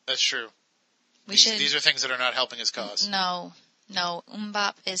 That's true. These are things that are not helping his cause. No.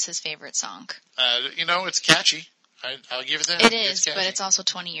 Bop is his favorite song. It's catchy. I'll give it that. It is, but it's also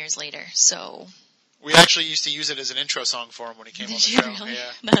 20 years later, so. We actually used to use it as an intro song for him when he came on the show. Did you really?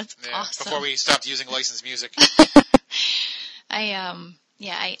 Yeah. That's awesome. Before we stopped using licensed music. I'm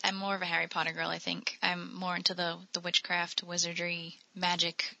more of a Harry Potter girl, I think. I'm more into the witchcraft, wizardry,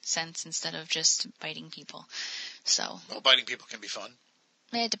 magic sense instead of just biting people. So. Well, biting people can be fun.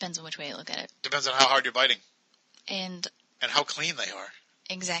 It depends on which way you look at it. Depends on how hard you're biting. And how clean they are.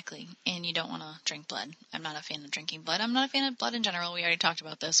 Exactly. And you don't want to drink blood. I'm not a fan of drinking blood. I'm not a fan of blood in general. We already talked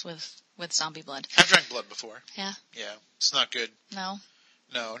about this with zombie blood. I've drank blood before. Yeah? Yeah. It's not good. No?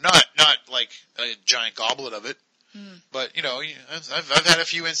 No, not like a giant goblet of it. But, I've had a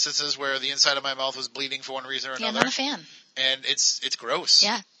few instances where the inside of my mouth was bleeding for one reason or another. Yeah, I'm not a fan. And it's gross.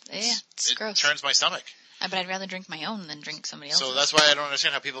 Yeah, it's gross. It turns my stomach. But I'd rather drink my own than drink somebody else's. So that's why I don't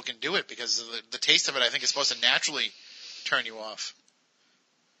understand how people can do it, because the taste of it, I think, is supposed to naturally turn you off.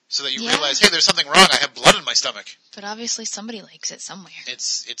 So that you realize, hey, there's something wrong. I have blood in my stomach. But obviously somebody likes it somewhere.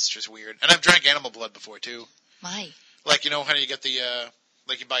 It's just weird. And I've drank animal blood before, too. Why? Like, how you get the,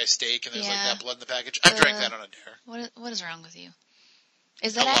 you buy a steak and there's like that blood in the package? I've drank that on a dare. What is wrong with you?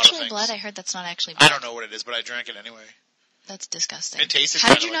 Is that actually blood? I heard that's not actually blood. I don't know what it is, but I drank it anyway. That's disgusting. It tasted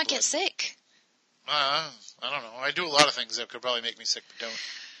How did you like not blood. get sick? I don't know. I do a lot of things that could probably make me sick, but don't.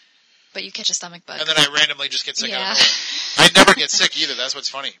 But you catch a stomach bug. And then I randomly just get sick out of nowhere. I never get sick either. That's what's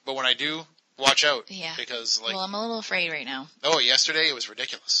funny. But when I do, watch out. Yeah. Because, well, I'm a little afraid right now. Oh, yesterday it was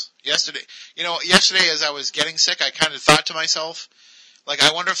ridiculous. Yesterday as I was getting sick, I kind of thought to myself,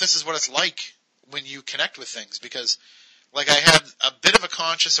 I wonder if this is what it's like when you connect with things. Because, I had a bit of a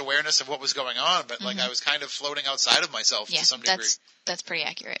conscious awareness of what was going on, but, I was kind of floating outside of myself to some degree. That's pretty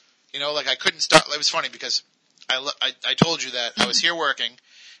accurate. I couldn't stop. It was funny because I told you that I was here working,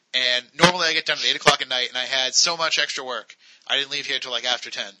 and normally I get done at 8 o'clock at night, and I had so much extra work. I didn't leave here till after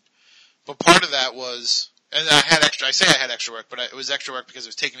 10. But part of that was, and I had extra work, but it was extra work because it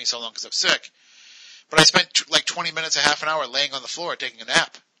was taking me so long because I was sick. But I spent 20 minutes, a half an hour laying on the floor taking a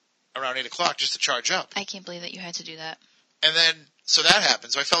nap around 8 o'clock just to charge up. I can't believe that you had to do that. And then, so that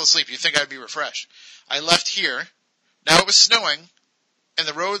happened. So I fell asleep. You'd think I'd be refreshed. I left here. Now it was snowing, and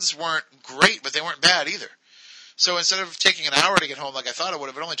the roads weren't great, but they weren't bad either. So instead of taking an hour to get home like I thought it would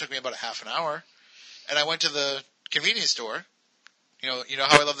have, it only took me about a half an hour. And I went to the convenience store. You know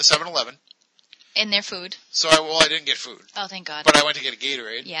how I love the 7-Eleven. And their food. So I didn't get food. Oh, thank God. But I went to get a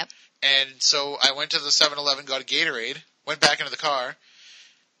Gatorade. Yep. And so I went to the 7-Eleven, got a Gatorade, went back into the car,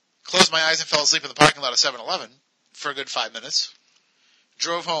 closed my eyes and fell asleep in the parking lot of 7-Eleven for a good 5 minutes.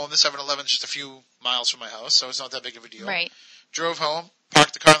 Drove home. The 7-Eleven's just a few miles from my house, so it's not that big of a deal. Right. Drove home,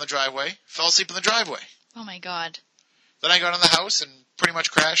 parked the car in the driveway, fell asleep in the driveway. Oh, my God. Then I got in the house and pretty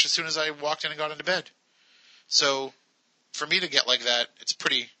much crashed as soon as I walked in and got into bed. So, for me to get like that,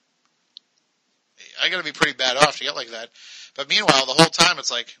 I gotta be pretty bad off to get like that. But meanwhile, the whole time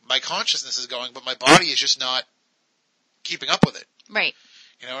it's like, my consciousness is going, but my body is just not keeping up with it. Right.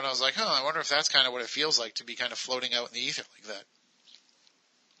 You know, and I was like, I wonder if that's kind of what it feels like to be kind of floating out in the ether like that.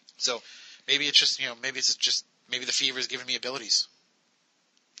 So maybe it's just, maybe the fever is giving me abilities.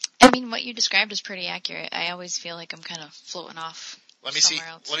 I mean, what you described is pretty accurate. I always feel like I'm kind of floating off somewhere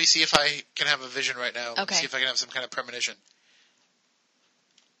else. Let me see if I can have a vision right now. Okay. Let me see if I can have some kind of premonition.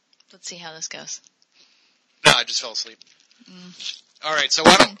 Let's see how this goes. No, I just fell asleep. All right, so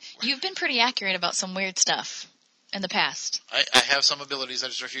why don't... You've been pretty accurate about some weird stuff in the past. I have some abilities, I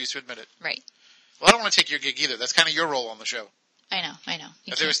just refuse to admit it. Right. Well, I don't want to take your gig either. That's kind of your role on the show. I know.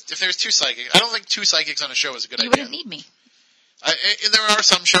 If there's two psychics, I don't think two psychics on a show is a good idea. You wouldn't need me. There are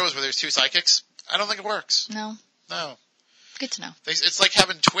some shows where there's two psychics. I don't think it works. No. Good to know. It's like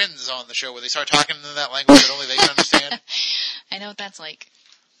having twins on the show where they start talking in that language that only they can understand. I know what that's like.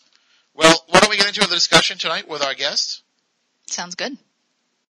 Well, why don't we get into the discussion tonight with our guest? Sounds good.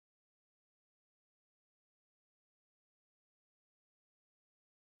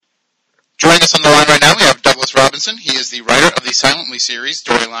 Joining us on the line right now, we have Douglas Robinson. He is the writer of the Silently series,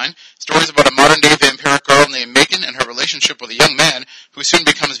 Storyline. Stories about a modern-day vampiric girl named Macon and her relationship with a young man who soon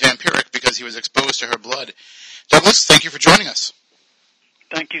becomes vampiric because he was exposed to her blood. Douglas, thank you for joining us.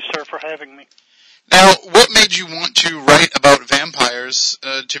 Thank you, sir, for having me. Now, what made you want to write about vampires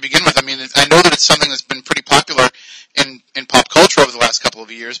to begin with? I mean, I know that it's something that's been pretty popular in pop culture over the last couple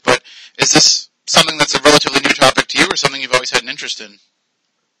of years, but is this something that's a relatively new topic to you or something you've always had an interest in?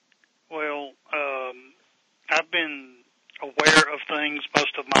 Well, I've been aware of things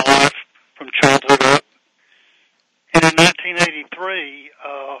most of my life from childhood up. And in 1983,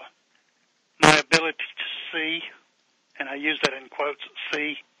 my ability to see, and I use that in quotes,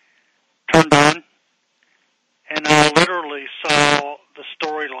 see, turned on. And I literally saw the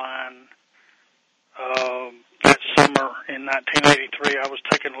storyline that summer in 1983. I was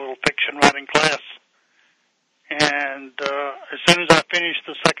taking a little fiction writing class. And as soon as I finished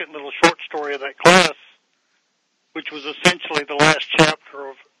the second little short story of that class, which was essentially the last chapter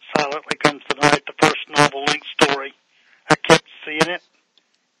of Silently Comes the Night, the first novel-length story, I kept seeing it.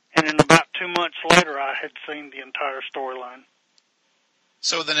 And in about 2 months later, I had seen the entire storyline.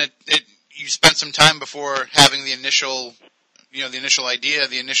 So then you spent some time before having the initial idea,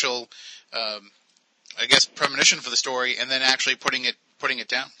 the initial, I guess, premonition for the story, and then actually putting it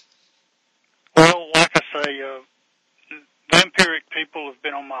down. Well, like I say, vampiric people have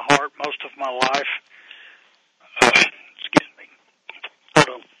been on my heart most of my life. Excuse me. Hold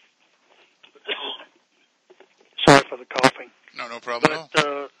on. Sorry for the coughing. No problem at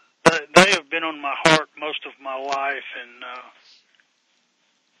all. They have been on my heart most of my life, and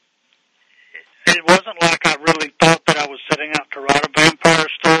it wasn't like I really thought that I was setting out to write a vampire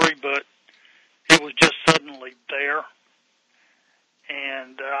story, but it was just suddenly there.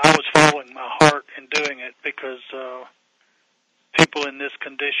 And I was following my heart in doing it because people in this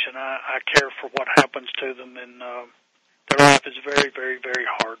condition, I care for what happens to them, and their life is very, very, very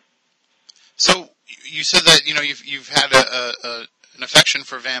hard. So you said that you've had an affection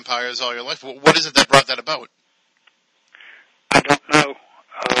for vampires all your life. What is it that brought that about? I don't know.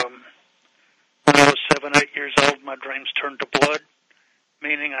 When I was 7, 8 years old, my dreams turned to blood,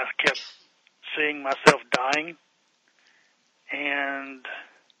 meaning I kept seeing myself dying. And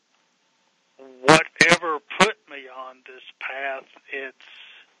whatever put me on this path, it's,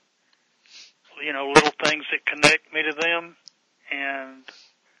 little things that connect me to them. And,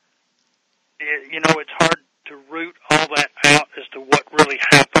 it's hard to root all that out as to what really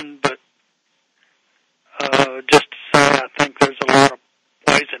happened, but just to say I think there's a lot of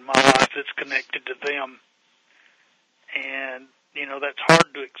ways in my life that's connected to them. And, that's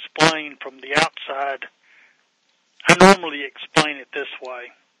hard to explain from the outside. I normally explain it this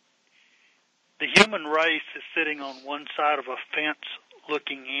way. The human race is sitting on one side of a fence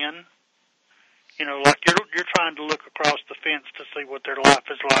looking in. Like you're trying to look across the fence to see what their life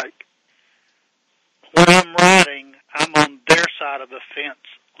is like. When I'm writing, I'm on their side of the fence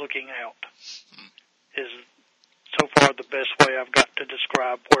looking out. Is so far the best way I've got to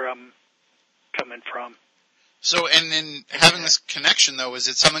describe where I'm coming from. So, and in having this connection, though, is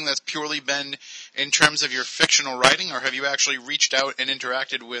it something that's purely been in terms of your fictional writing, or have you actually reached out and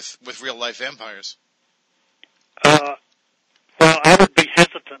interacted with real-life vampires? Well, I would be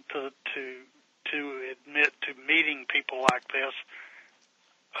hesitant to admit to meeting people like this,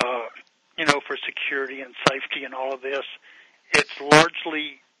 for security and safety and all of this. It's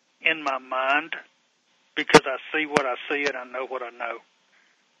largely in my mind because I see what I see and I know what I know.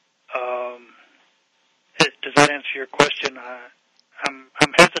 Does that answer your question?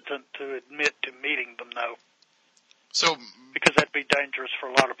 I'm hesitant to admit to meeting them, though. So, because that'd be dangerous for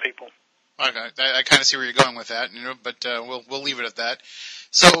a lot of people. Okay, I kind of see where you're going with that, but we'll leave it at that.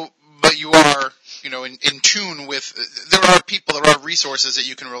 So, but you are, in tune with, there are resources that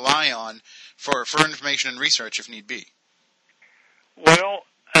you can rely on for information and research if need be. Well,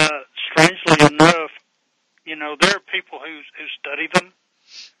 strangely enough, there are people who study them,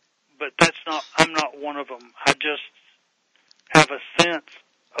 but I'm not one of them. I just have a sense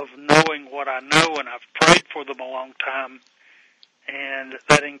of knowing what I know, and I've prayed for them a long time, and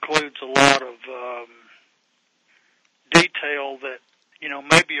that includes a lot of detail that,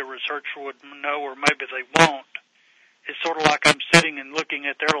 maybe a researcher would know or maybe they won't. It's sort of like I'm sitting and looking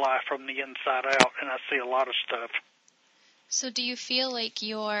at their life from the inside out, and I see a lot of stuff. So do you feel like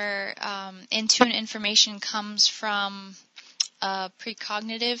your in-tune information comes from a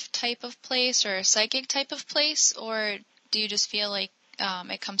precognitive type of place or a psychic type of place, or do you just feel like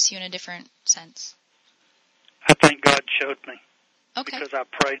it comes to you in a different sense? I think God showed me. Okay. Because I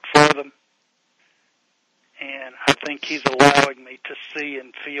prayed for them. And I think He's allowing me to see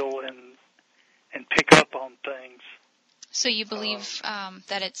and feel and pick up on things. So you believe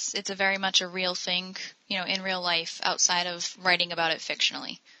that it's a very much a real thing, in real life, outside of writing about it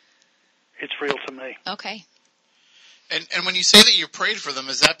fictionally? It's real to me. Okay. And when you say that you prayed for them,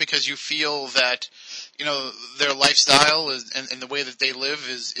 is that because you feel that, their lifestyle and the way that they live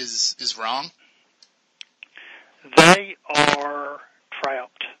is wrong? They are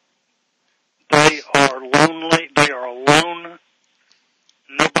trapped. They are lonely. They are alone.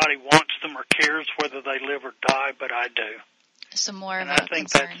 Nobody wants them or cares whether they live or die, but I do. So more of and a I think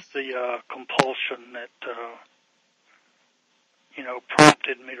concern. that's the compulsion that,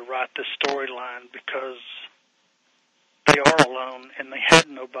 prompted me to write this storyline, because they are alone and they had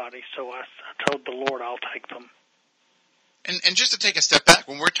nobody, so I told the Lord I'll take them. And just to take a step back,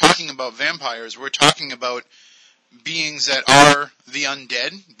 when we're talking about vampires, we're talking about beings that are the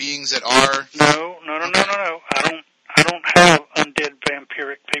undead, beings that are... No. I don't have undead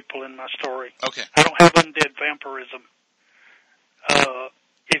vampiric people in my story. Okay. I don't have undead vampirism.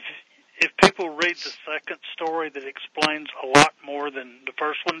 If people read the second story that explains a lot more than the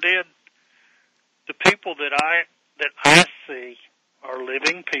first one did, the people that I see are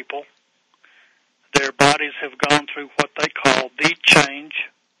living people. Their bodies have gone through what they call the change,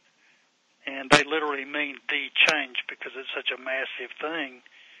 and they literally mean the change because it's such a massive thing.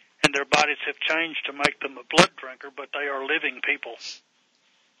 And their bodies have changed to make them a blood drinker, but they are living people.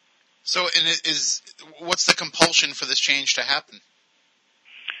 So, what's the compulsion for this change to happen?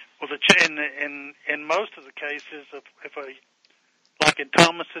 Well, in most of the cases, like in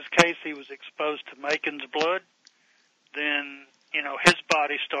Thomas's case, he was exposed to Macon's blood, then, his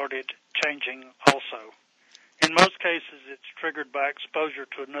body started changing also. In most cases, it's triggered by exposure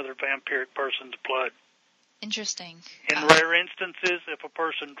to another vampiric person's blood. Interesting. In rare instances, if a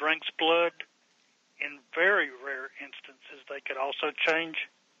person drinks blood, in very rare instances, they could also change.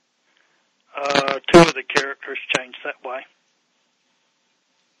 Two of the characters changed that way.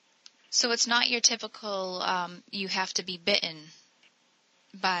 So it's not your typical, you have to be bitten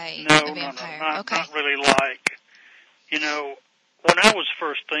by a vampire. No, okay. Not really like. When I was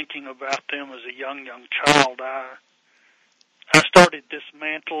first thinking about them as a young child, I started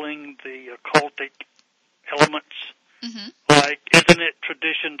dismantling the occultic elements. Mm-hmm. Like, isn't it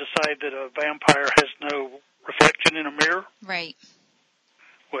tradition to say that a vampire has no reflection in a mirror? Right.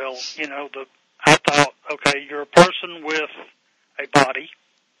 Well, I thought, okay, you're a person with a body.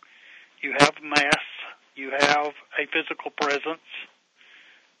 You have mass. You have a physical presence.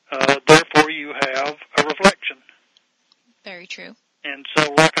 Therefore, you have a reflection. Very true. And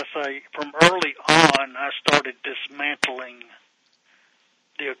so, like I say, from early on, I started dismantling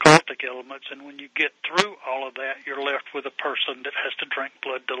the occultic elements, and when you get through all of that, you're left with a person that has to drink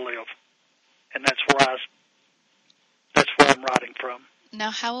blood to live. And that's where I'm writing from.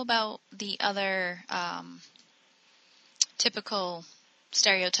 Now, how about the other typical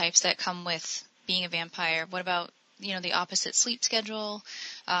stereotypes that come with being a vampire? What about, the opposite sleep schedule,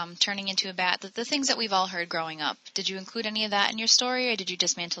 turning into a bat, the things that we've all heard growing up? Did you include any of that in your story, or did you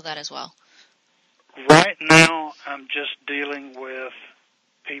dismantle that as well? Right now, I'm just dealing with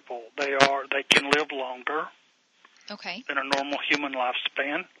people. They can live longer than a normal human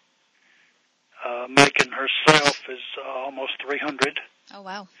lifespan. Macon herself is almost 300. Oh,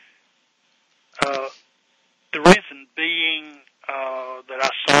 wow. The reason being that I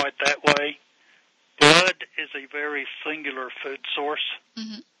saw it that way, blood is a very singular food source.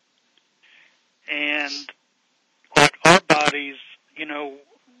 Mm-hmm. And like our bodies, we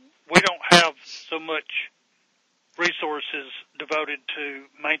don't have so much resources devoted to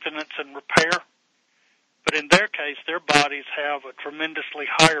maintenance and repair. But in their case, their bodies have a tremendously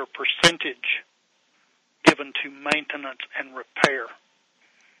higher percentage given to maintenance and repair.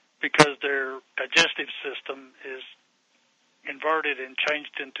 because their digestive system is inverted and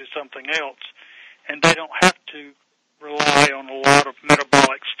changed into something else, and they don't have to rely on a lot of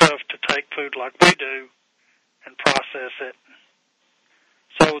metabolic stuff to take food like we do and process it.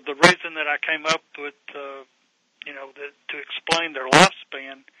 So the reason that I came up with, to explain their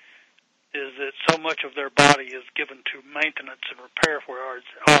lifespan is that so much of their body is given to maintenance and repair, whereas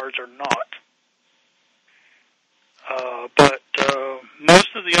ours are not. But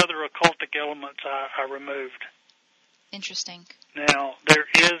most of the other occultic elements I removed. Interesting. Now, there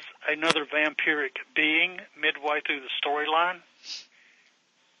is another vampiric being midway through the storyline.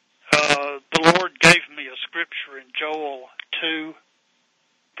 The Lord gave me a scripture in Joel 2,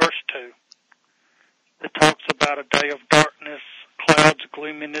 verse 2, that talks about a day of darkness, clouds,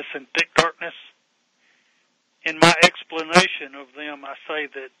 gloominess, and thick darkness. In my explanation of them, I say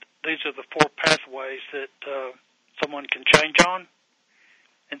that these are the four pathways that someone can change on.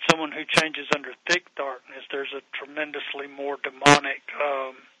 And someone who changes under thick darkness, there's a tremendously more demonic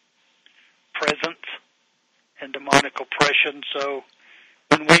presence and demonic oppression. So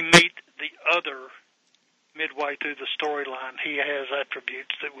when we meet the other midway through the storyline, he has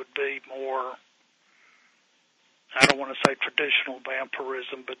attributes that would be more, I don't want to say traditional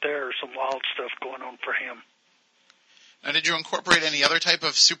vampirism, but there are some wild stuff going on for him. Now, did you incorporate any other type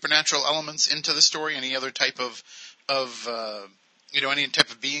of supernatural elements into the story? Any other type of any type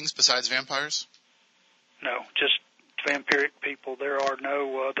of beings besides vampires? No, just vampiric people. There are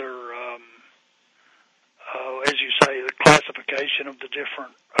no other, as you say, the classification of the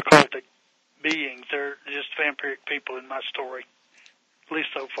different occultic beings. They're just vampiric people in my story, at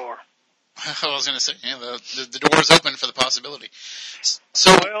least so far. I was going to say, the door is open for the possibility.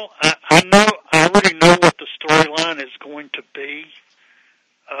 So, well, I already know what the storyline is going to be.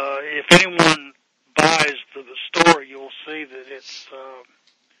 If anyone buys the story, you'll see that it's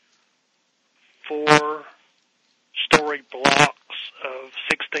 4 story blocks of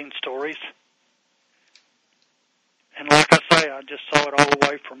 16 stories. And like I say, I just saw it all the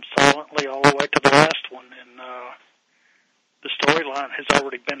way from Silently all the way to the last one, and the storyline has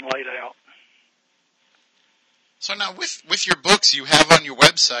already been laid out. So now with your books you have on your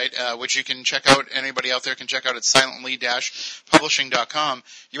website, which you can check out, anybody out there can check out at silently-publishing.com,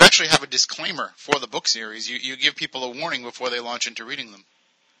 you actually have a disclaimer for the book series. You give people a warning before they launch into reading them.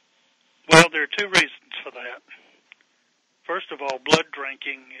 Well, there are 2 reasons for that. First of all, blood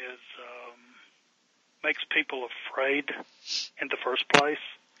drinking makes people afraid in the first place.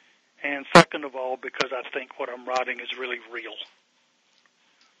 And second of all, because I think what I'm writing is really real,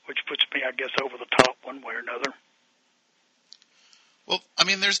 which puts me, I guess, over the top one way or another. Well, I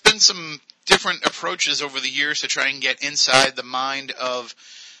mean, there's been some different approaches over the years to try and get inside the mind of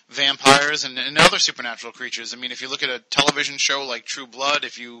vampires and other supernatural creatures. I mean, if you look at a television show like True Blood,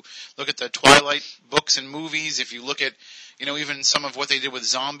 if you look at the Twilight books and movies, if you look at, even some of what they did with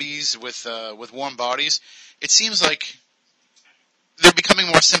zombies, with Warm Bodies, it seems like they're becoming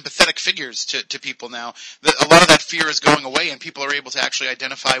more sympathetic figures to people now. A lot of that fear is going away, and people are able to actually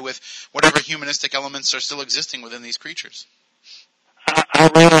identify with whatever humanistic elements are still existing within these creatures. I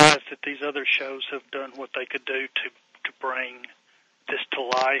realize that these other shows have done what they could do to bring this to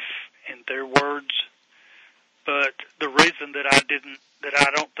life in their words, but the reason that I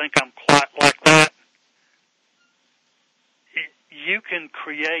don't think I'm quite like that, you can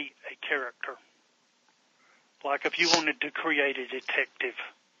create a character. Like if you wanted to create a detective.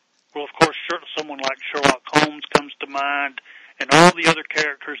 Well, of course, someone like Sherlock Holmes comes to mind, and all the other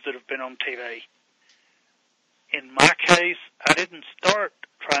characters that have been on TV. In my case, I didn't start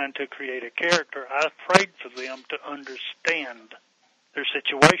trying to create a character. I prayed for them to understand their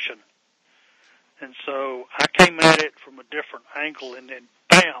situation. And so I came at it from a different angle, and then,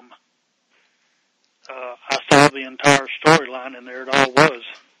 bam, I saw the entire storyline, and there it all was.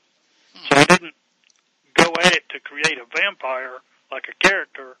 So I didn't go at it to create a vampire like a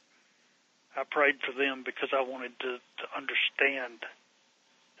character. I prayed for them because I wanted to understand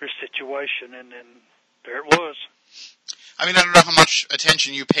their situation, and then there it was. I mean, I don't know how much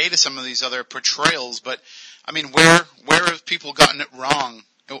attention you pay to some of these other portrayals, but, I mean, where have people gotten it wrong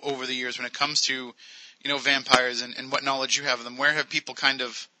over the years when it comes to, vampires and what knowledge you have of them? Where have people kind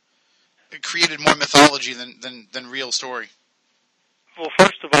of created more mythology than real story? Well,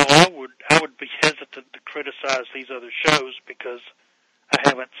 first of all, I would be hesitant to criticize these other shows because I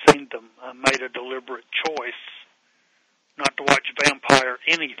haven't seen them. I made a deliberate choice not to watch vampire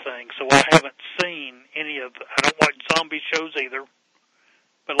anything, so I haven't seen any of I don't watch zombie shows either,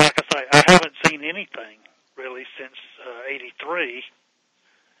 but like I say, I haven't seen anything really since 83,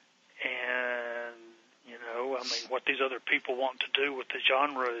 and, I mean, what these other people want to do with the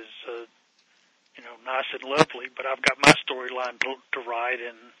genre is, nice and lovely, but I've got my storyline to write,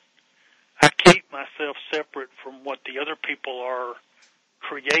 and I keep myself separate from what the other people are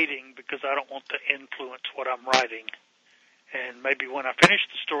creating because I don't want to influence what I'm writing. And maybe when I finish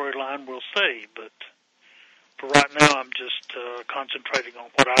the storyline, we'll see, but for right now, I'm just concentrating on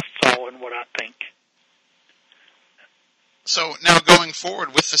what I saw and what I think. So now going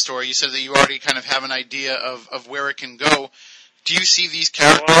forward with the story, you said that you already kind of have an idea of where it can go. Do you see these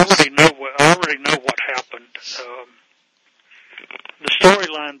characters? Well, I already know what happened. The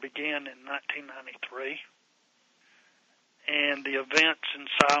storyline began in 1993, and the events in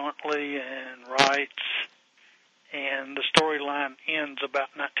Silently and Rights, and the storyline ends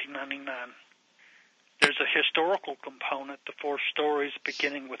about 1999. There's a historical component, the 4 stories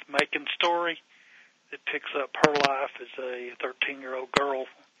beginning with Macon's story, that picks up her life as a 13-year-old girl,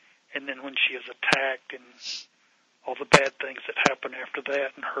 and then when she is attacked and all the bad things that happen after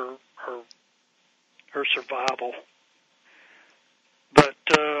that, and her survival. But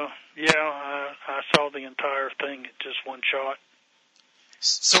I saw the entire thing at just one shot.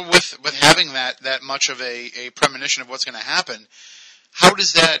 So with having that much of a premonition of what's going to happen, how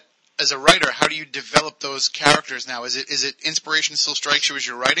does that, as a writer, how do you develop those characters now? Is it inspiration still strikes you as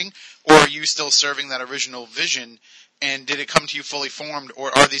you're writing, or are you still serving that original vision? And did it come to you fully formed, or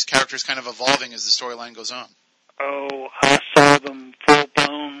are these characters kind of evolving as the storyline goes on? Oh, I saw them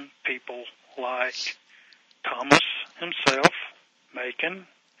full-blown people like Thomas himself, Macon,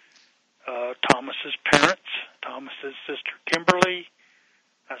 Thomas's parents, Thomas's sister Kimberly.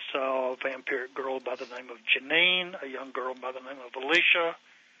 I saw a vampiric girl by the name of Janine, a young girl by the name of Alicia,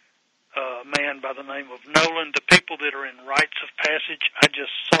 a man by the name of Nolan. The people that are in rites of passage, I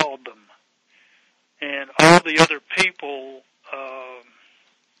just saw them. And all the other people,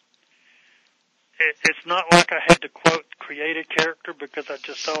 it's not like I had to, quote, create a character because I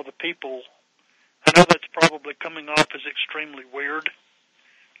just saw the people. I know that's probably coming off as extremely weird,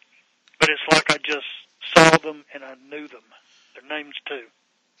 but it's like I just saw them and I knew them. Their names, too.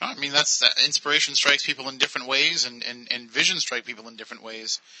 I mean, that's inspiration strikes people in different ways, and vision strike people in different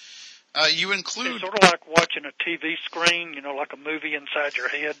ways. You include... It's sort of like watching a TV screen, like a movie inside your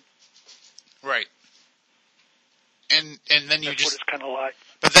head. Right. And then you That's what it's kind of like.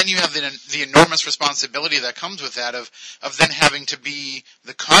 But then you have the enormous responsibility that comes with that of then having to be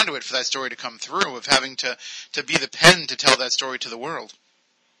the conduit for that story to come through, of having to be the pen to tell that story to the world.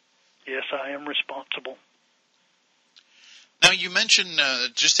 Yes, I am responsible. Now, you mentioned,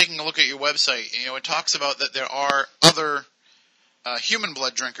 just taking a look at your website, it talks about that there are other human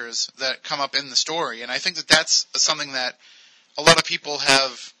blood drinkers that come up in the story, and I think that that's something that a lot of people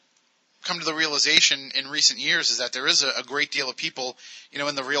have come to the realization in recent years, is that there is a great deal of people,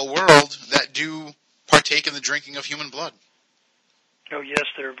 in the real world that do partake in the drinking of human blood. Oh, yes,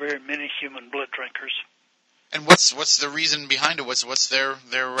 there are very many human blood drinkers. And what's the reason behind it? What's their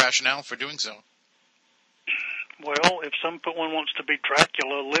rationale for doing so? Well, if someone wants to be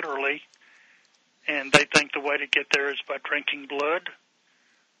Dracula, literally, and they think the way to get there is by drinking blood,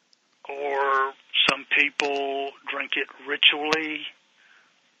 or some people drink it ritually.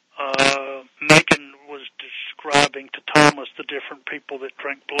 Megan was describing to Thomas the different people that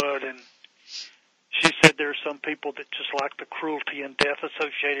drink blood, and she said there are some people that just like the cruelty and death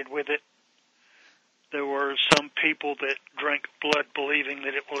associated with it. There were some people that drink blood believing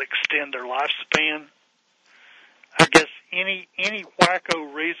that it will extend their lifespan. I guess any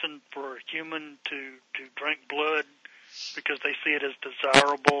wacko reason for a human to drink blood because they see it as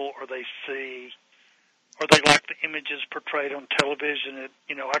desirable, or they like the images portrayed on television that,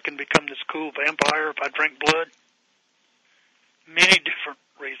 I can become this cool vampire if I drink blood. Many different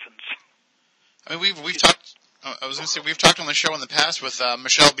reasons. I mean, we've talked. I was going to say we've talked on the show in the past with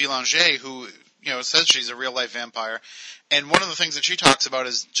Michelle Belanger, who says she's a real life vampire, and one of the things that she talks about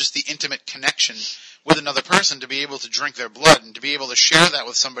is just the intimate connection with another person. To be able to drink their blood and to be able to share that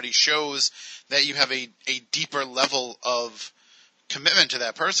with somebody shows that you have a deeper level of commitment to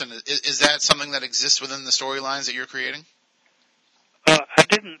that person. Is that something that exists within the storylines that you're creating? I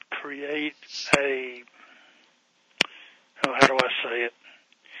didn't create how do I say it?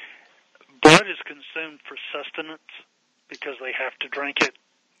 Blood is consumed for sustenance because they have to drink it.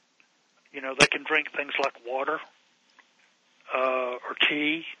 They can drink things like water, or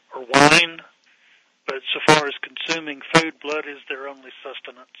tea, or wine, but so far as consuming food, blood is their only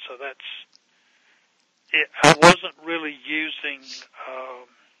sustenance. So that's it. I wasn't really using,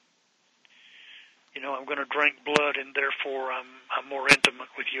 I'm going to drink blood and therefore I'm more intimate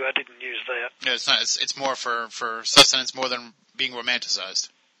with you. I didn't use that. Yeah, it's not. It's more for sustenance more than being romanticized.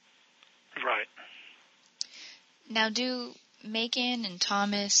 Right. Now, do Macon and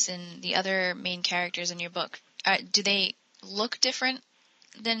Thomas and the other main characters in your book, do they look different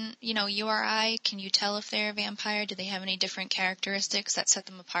than, you or I? Can you tell if they're a vampire? Do they have any different characteristics that set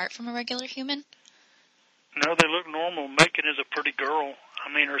them apart from a regular human? No, they look normal. Macon is a pretty girl. I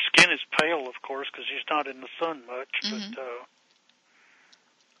mean, her skin is pale, of course, because she's not in the sun much, Mm-hmm. but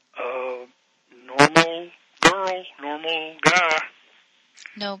normal girl, normal guy.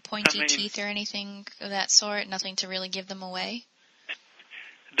 No pointy teeth or anything of that sort? Nothing to really give them away?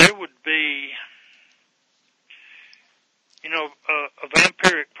 There would be, a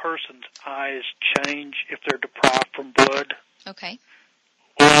vampiric person's eyes change if they're deprived from blood. Okay.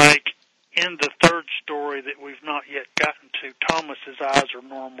 Like in the third story that we've not yet gotten to, Thomas's eyes are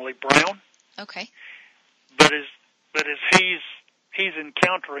normally brown. Okay. But as he's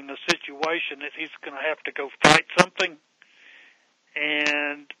encountering a situation that he's going to have to go fight something,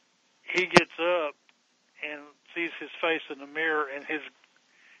 and he gets up and sees his face in the mirror, and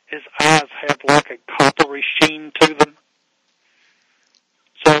his eyes have like a coppery sheen to them.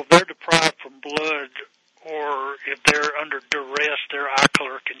 So if they're deprived from blood, or if they're under duress, their eye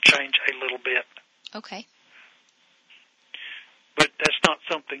color can change a little bit. Okay. But that's not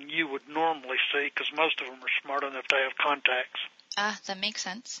something you would normally see, because most of them are smart enough to have contacts. That makes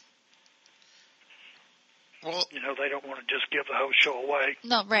sense. Well, they don't want to just give the whole show away.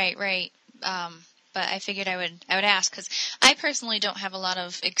 No, right. But I figured I would ask, because I personally don't have a lot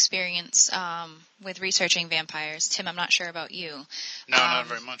of experience with researching vampires. Tim, I'm not sure about you. No, not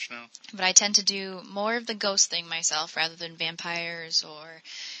very much, no. But I tend to do more of the ghost thing myself rather than vampires or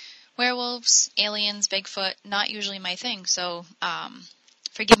werewolves, aliens, Bigfoot. Not usually my thing. So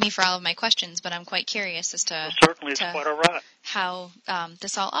forgive me for all of my questions, but I'm quite curious as to, certainly it's quite all right. How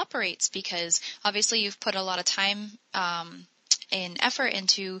this all operates, because obviously you've put a lot of time and effort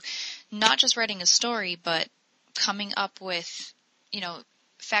into not just writing a story, but coming up with,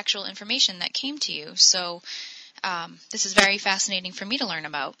 factual information that came to you. So this is very fascinating for me to learn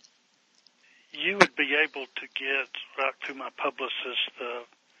about. You would be able to get, right through my publicist,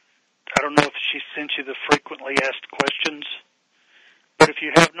 I don't know if she sent you the frequently asked questions, but if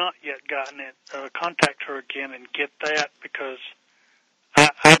you have not yet gotten it, contact her again and get that, because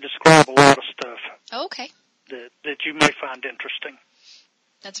I describe a lot of stuff. Oh, okay. That you may find interesting.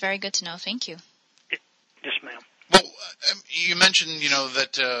 That's very good to know. Thank you. Yes, ma'am. Well, you mentioned,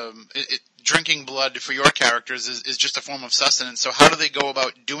 that drinking blood for your characters is just a form of sustenance. So how do they go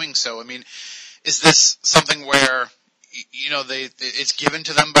about doing so? I mean, is this something where, it's given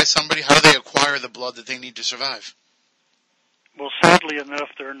to them by somebody? How do they acquire the blood that they need to survive? Well, sadly enough,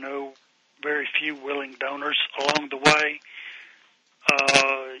 there are very few willing donors along the way.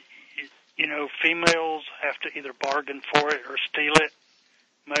 Females have to either bargain for it or steal it.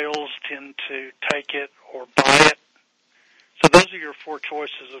 Males tend to take it or buy it. So those are your four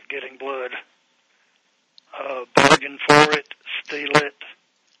choices of getting blood. Bargain for it, steal it,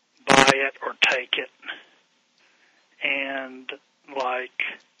 buy it, or take it. And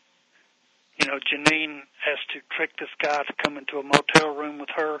Janine has to trick this guy to come into a motel room with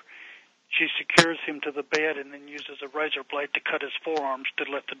her. She secures him to the bed and then uses a razor blade to cut his forearms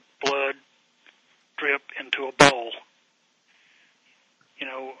to let the blood drip into a bowl.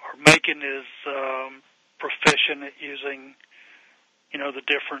 Macon is proficient at using, the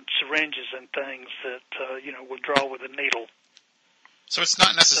different syringes and things that, would draw with a needle. So it's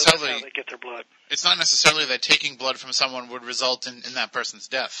not necessarily... So that's how they get their blood. It's not necessarily that taking blood from someone would result in that person's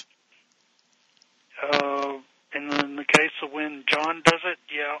death. And in the case of when John does it,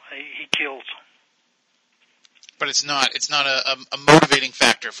 yeah, he kills. But it's not a motivating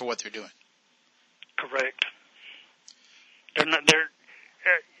factor for what they're doing. Correct.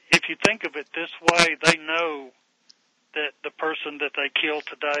 If you think of it this way, they know that the person that they kill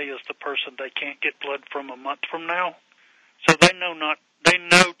today is the person they can't get blood from a month from now. So they know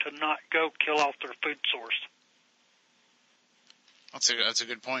to not go kill off their food source. That's a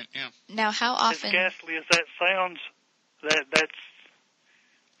good point, yeah. Now, how often... As ghastly as that sounds, that's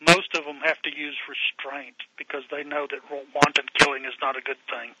most of them have to use restraint because they know that wanton killing is not a good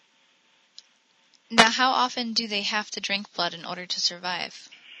thing. Now, how often do they have to drink blood in order to survive?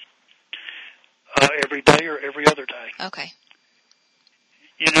 Every day or every other day. Okay.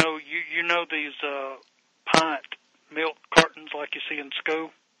 You know these pint milk cartons like you see in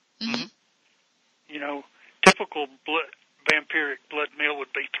school? Mm-hmm. Typical vampiric blood meal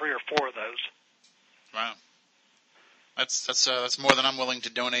would be 3 or 4 of those. Wow. That's more than I'm willing to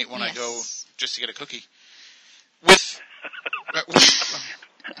donate when Yes. I go just to get a cookie.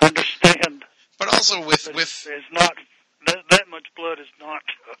 Understand. But also with It's not that much blood is not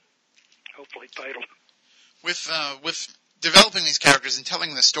hopefully fatal. with developing these characters and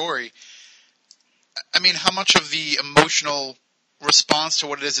telling the story, I mean, how much of the emotional response to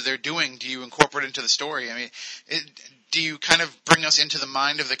what it is that they're doing do you incorporate into the story? I mean, do you kind of bring us into the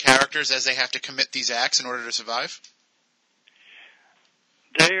mind of the characters as they have to commit these acts in order to survive?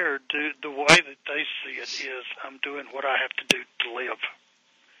 The way that they see it is, I'm doing what I have to do to live,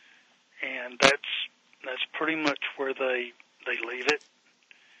 and that's pretty much where they leave it.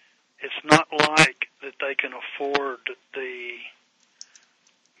 It's not like that they can afford the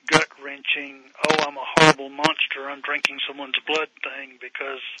gut-wrenching, oh, I'm a horrible monster, I'm drinking someone's blood thing,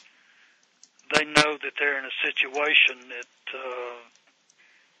 because they know that they're in a situation that,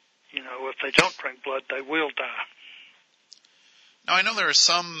 if they don't drink blood, they will die. Now, I know there are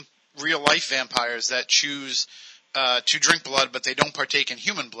some real-life vampires that choose to drink blood, but they don't partake in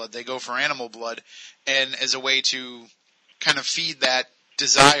human blood. They go for animal blood, and as a way to kind of feed that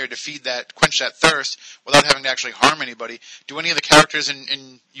desire, quench that thirst, without having to actually harm anybody. Do any of the characters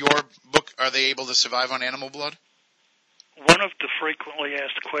in your book, are they able to survive on animal blood? One of the frequently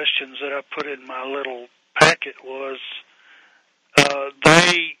asked questions that I put in my little packet was,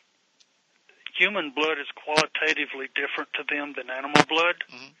 human blood is qualitatively different to them than animal blood.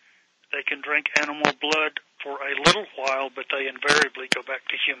 Mm-hmm. They can drink animal blood for a little while, but they invariably go back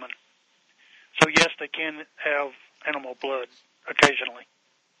to human. So yes, they can have animal blood occasionally.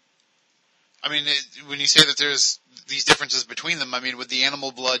 I mean, when you say that there's these differences between them, I mean, would the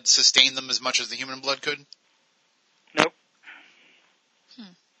animal blood sustain them as much as the human blood could? Nope.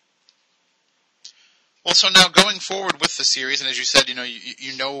 Well, so now going forward with the series, and as you said,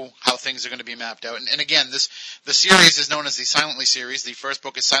 you know how things are going to be mapped out. And again, the series is known as the Silently series. The first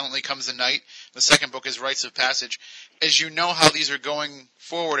book is Silently Comes the Night. The second book is Rites of Passage. As you know how these are going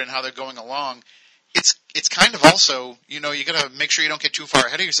forward and how they're going along, it's kind of also, you got to make sure you don't get too far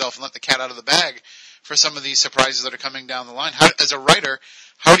ahead of yourself and let the cat out of the bag for some of these surprises that are coming down the line. As a writer,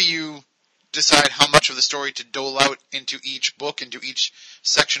 how do you decide how much of the story to dole out into each book, into each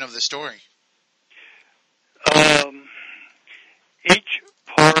section of the story? Each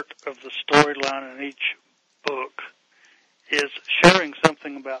part of the storyline in each book is sharing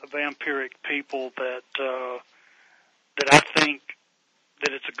something about vampiric people that I think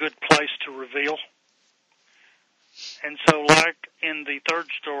that it's a good place to reveal. And so, like in the third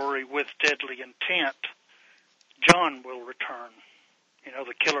story, With Deadly Intent, John will return.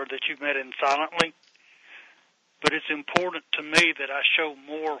 The killer that you met in Silently. But it's important to me that I show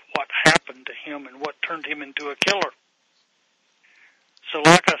more what happened to him and what turned him into a killer. So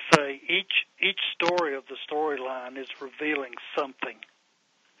like I say, each story of the storyline is revealing something.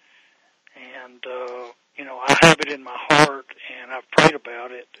 And, I have it in my heart, and I've prayed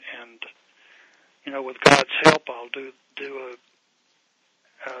about it, and, with God's help, I'll do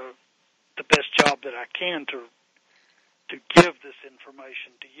the best job that I can to give this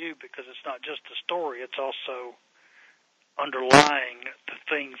information to you, because it's not just a story, it's also underlying the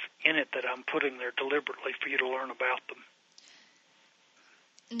things in it that I'm putting there deliberately for you to learn about them.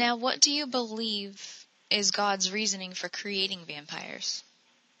 Now, what do you believe is God's reasoning for creating vampires?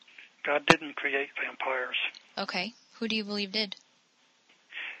 God didn't create vampires. Okay. Who do you believe did?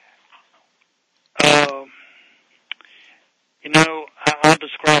 I'll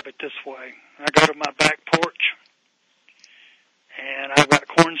describe it this way. I go to my back porch, and I've got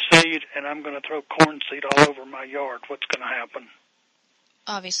corn seed, and I'm going to throw corn seed all over my yard. What's going to happen?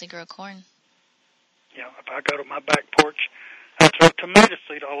 Obviously grow corn. If I go to my back porch, I throw tomato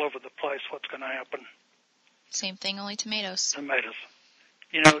seed all over the place. What's going to happen? Same thing, only tomatoes. Tomatoes.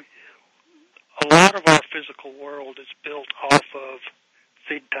 A lot of our physical world is built off of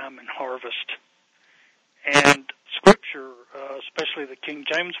seed time and harvest. And Scripture, especially the King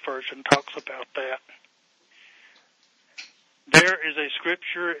James Version, talks about that. There is a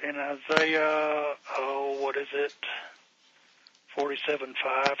scripture in Isaiah,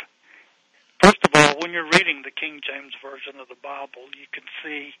 47:5. First of all, when you're reading the King James Version of the Bible, you can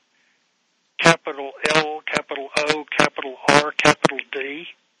see capital L, capital O, capital R, capital D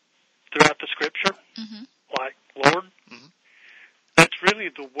throughout the scripture, like Lord. Mm-hmm. That's really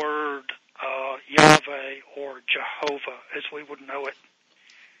the word Yahweh or Jehovah as we would know it.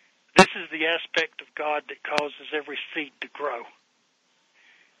 This is the aspect of God that causes every seed to grow.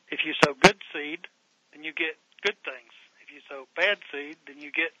 If you sow good seed, then you get good things. If you sow bad seed, then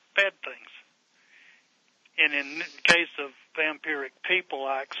you get bad things. And in the case of vampiric people,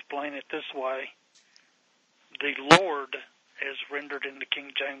 I explain it this way. The Lord, as rendered in the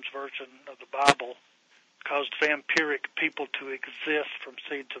King James Version of the Bible, caused vampiric people to exist from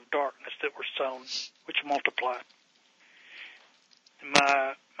seeds of darkness that were sown, which multiplied.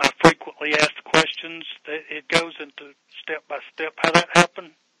 My my frequently asked questions. It goes into step by step how that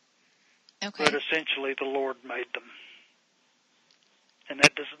happened. Okay. But essentially the Lord made them. And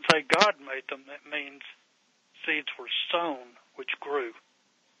that doesn't say God made them. That means seeds were sown, which grew.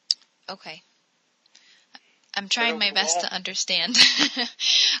 Okay. I'm trying my best to understand.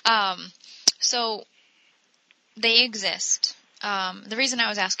 So they exist. The reason I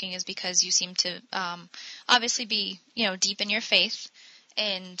was asking is because you seem to obviously be, deep in your faith,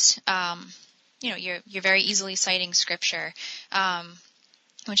 and you're very easily citing scripture,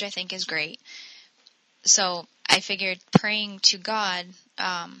 which I think is great. So I figured praying to God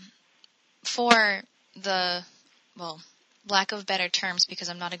for the, lack of better terms, because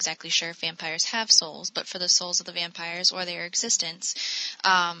I'm not exactly sure if vampires have souls, but for the souls of the vampires or their existence,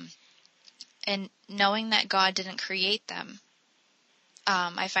 and knowing that God didn't create them,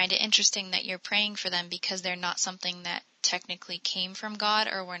 I find it interesting that you're praying for them because they're not something that technically came from God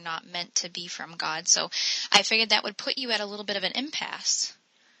or were not meant to be from God. So I figured that would put you at a little bit of an impasse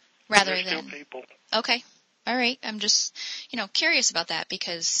rather They're than... still people. Okay. All right. I'm just, curious about that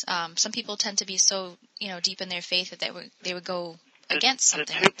because some people tend to be so, deep in their faith that they would go against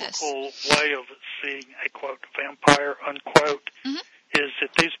something like this. The typical way of seeing a, quote, vampire, unquote, is that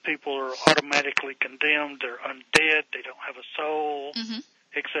these people are automatically condemned, they're undead, they don't have a soul,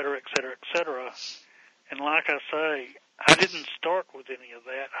 et cetera, et cetera, et cetera. And like I say, I didn't start with any of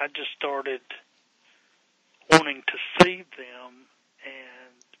that. I just started wanting to see them,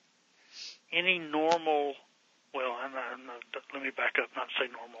 and any normal, let me back up, not say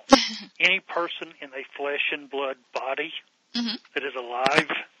normal. Any person in a flesh and blood body that is alive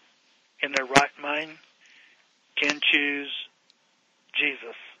in their right mind can choose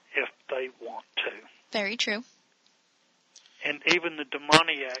Jesus if they want to. Very true. And even the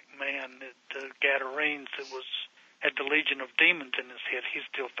demoniac man, the Gadarenes, that had the legion of demons in his head, he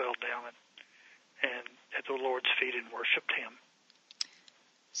still fell down and at the Lord's feet and worshipped him.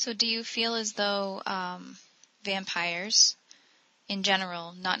 So do you feel as though vampires in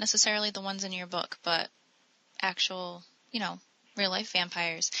general, not necessarily the ones in your book, but actual, real-life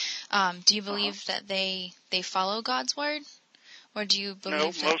vampires, do you believe that they follow God's word? Or do you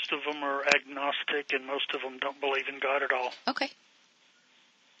believe No, most of them are agnostic, and most of them don't believe in God at all. Okay.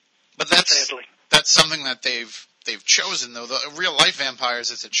 But sadly, that's something that they've chosen, though. The real-life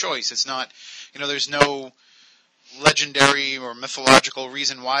vampires, it's a choice. It's not, there's no legendary or mythological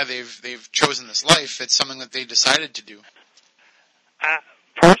reason why they've chosen this life. It's something that they decided to do.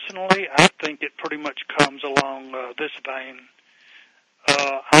 Personally, I think it pretty much comes along this vein.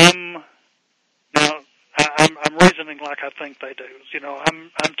 I'm reasoning like I think they do.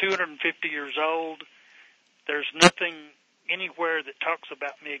 I'm 250 years old. There's nothing anywhere that talks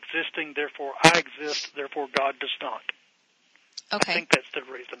about me existing, therefore I exist, therefore God does not. Okay. I think that's the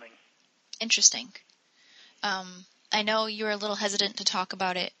reasoning. Interesting. I know you were a little hesitant to talk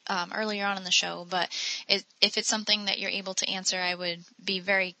about it earlier on in the show, but if it's something that you're able to answer, I would be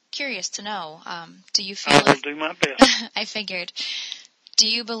very curious to know. Do you feel... I will do my best. I figured. Do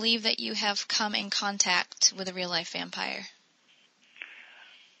you believe that you have come in contact with a real-life vampire?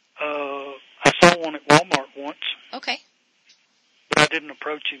 I saw one at Walmart once. Okay. But I didn't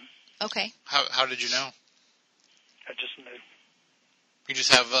approach him. Okay. How did you know? I just knew. You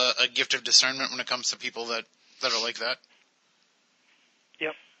just have a gift of discernment when it comes to people that are like that?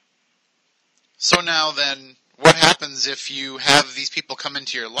 Yep. So now then, what happens if you have these people come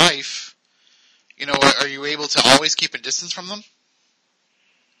into your life? Are you able to always keep a distance from them?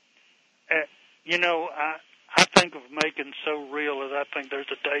 I think of Megan so real as I think there's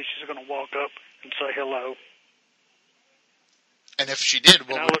a day she's going to walk up and say hello. And if she did,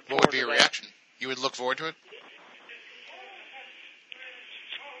 what would be your that. reaction? You would look forward to it?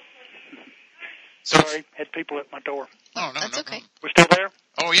 Sorry, had people at my door. Oh, no, that's no okay. problem. We're still there?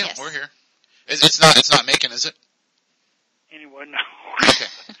 Oh, yeah, Yes. We're here. It's not Macon, is it? Anyway, no. Okay.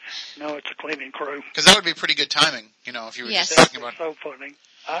 No, it's a cleaning crew. Because that would be pretty good timing, if you were Yes. just talking about... So funny.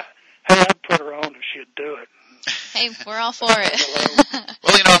 I'd put her on if she'd do it. Hey, we're all for it.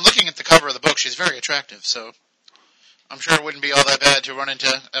 Well, I'm looking at the cover of the book. She's very attractive, so I'm sure it wouldn't be all that bad to run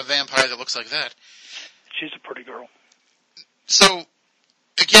into a vampire that looks like that. She's a pretty girl. So,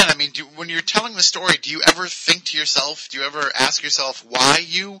 again, when you're telling the story, do you ever think to yourself, do you ever ask yourself why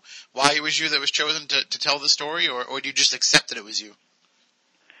it was you that was chosen to tell the story, or do you just accept that it was you?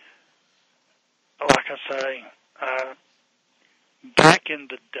 Like I say, back in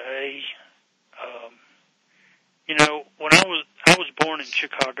the day, when I was born in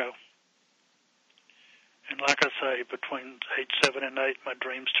Chicago, and like I say, between age 7 and 8, my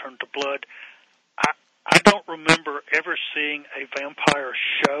dreams turned to blood. I don't remember ever seeing a vampire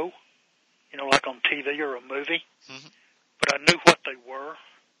show, like on TV or a movie, mm-hmm. but I knew what they were.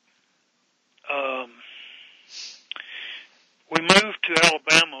 We moved to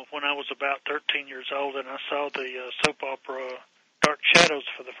Alabama when I was about 13 years old, and I saw the soap opera Dark Shadows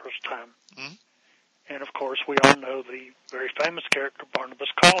for the first time. Mm-hmm. And, of course, we all know the very famous character Barnabas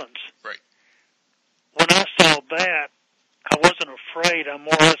Collins. Right. When I saw that, I wasn't afraid. I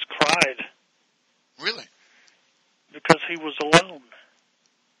more or less cried. Really? Because he was alone.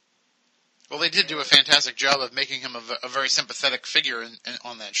 Well, they did do a fantastic job of making him a very sympathetic figure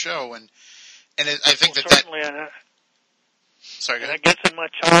on that show, and I think certainly, Sorry, go ahead. I guess in my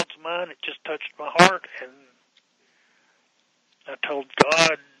child's mind, it just touched my heart, and I told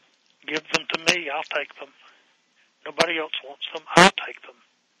God, give them to me, I'll take them. Nobody else wants them, I'll take them.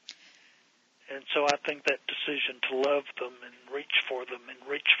 And so I think that decision to love them and reach for them and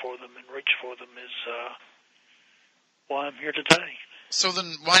reach for them and reach for them is why I'm here today. So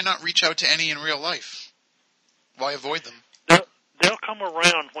then why not reach out to any in real life? Why avoid them? They'll come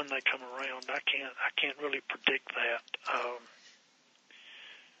around when they come around. I can't really predict that.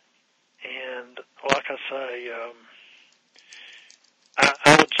 And like I say,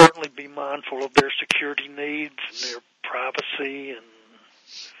 I would certainly be mindful of their security needs and their privacy and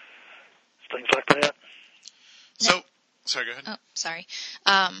things like that. So, sorry, go ahead. Oh, sorry.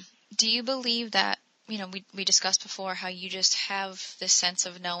 Do you believe that, we discussed before how you just have this sense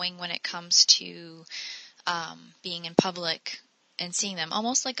of knowing when it comes to being in public and seeing them,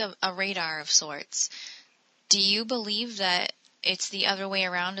 almost like a radar of sorts. Do you believe that it's the other way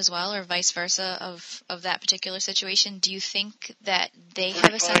around as well, or vice versa of that particular situation? Do you think that they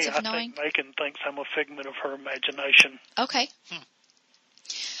have a sense of knowing? I think Macon thinks I'm a figment of her imagination. Okay.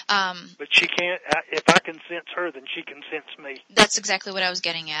 But she can't, if I can sense her, then she can sense me. That's exactly what I was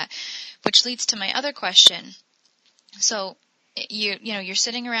getting at, which leads to my other question. So, you're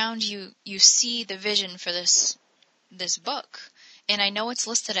sitting around, you see the vision for this book, and I know it's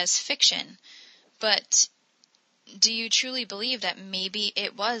listed as fiction, but do you truly believe that maybe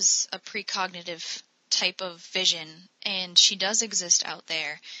it was a precognitive type of vision, and she does exist out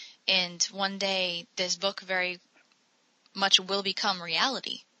there, and one day this book very much will become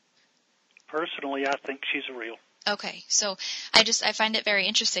reality? Personally, I think she's real. Okay, so I find it very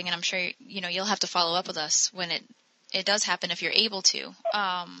interesting, and I'm sure you'll have to follow up with us when it does happen if you're able to.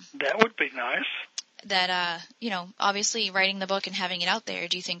 That would be nice. That obviously writing the book and having it out there,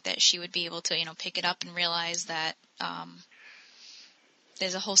 do you think that she would be able to pick it up and realize that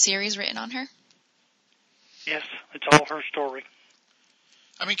there's a whole series written on her? Yes, it's all her story.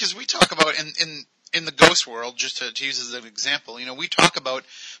 I mean, because we talk about in the ghost world, just to use as an example, we talk about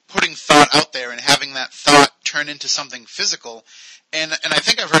putting thought out there and having that thought turn into something physical. And I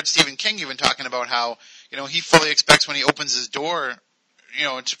think I've heard Stephen King even talking about how, he fully expects when he opens his door,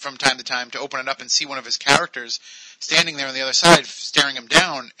 from time to time to open it up and see one of his characters standing there on the other side, staring him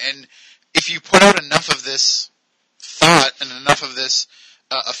down. And if you put out enough of this thought and enough of this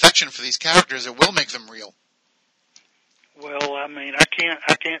affection for these characters, it will make them real. Well, I mean, I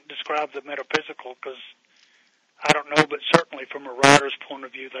can't describe the metaphysical because I don't know, but certainly from a writer's point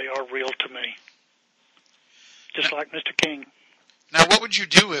of view, they are real to me. Just like Mr. King. Now, what would you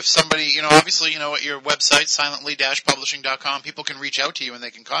do if somebody, obviously, at your website, silently-publishing.com, people can reach out to you and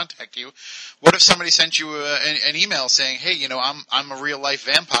they can contact you. What if somebody sent you an email saying, hey, I'm a real-life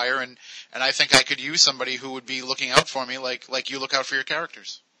vampire and I think I could use somebody who would be looking out for me like you look out for your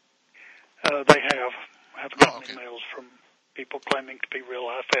characters? They have. I've gotten emails from people claiming to be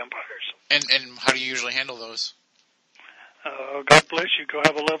real-life vampires. And how do you usually handle those? God bless you. Go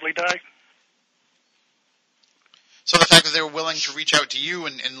have a lovely day. So the fact that they were willing to reach out to you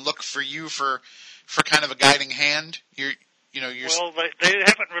and look for you for kind of a guiding hand, you're Well, they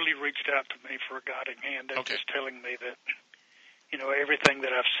haven't really reached out to me for a guiding hand. They're just telling me that, everything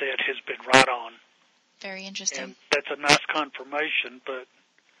that I've said has been right on. Very interesting. And that's a nice confirmation, but,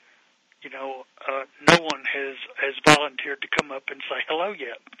 no one has volunteered to come up and say hello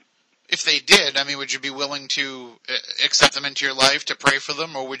yet. If they did, would you be willing to accept them into your life, to pray for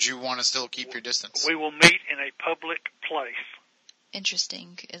them, or would you want to still keep your distance? We will meet in a public place.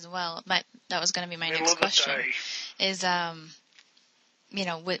 Interesting as well. That was going to be my next question. Is,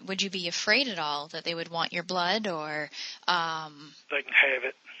 would you be afraid at all that they would want your blood, or? They can have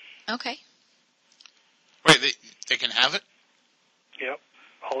it. Okay. Wait, they can have it? Yep,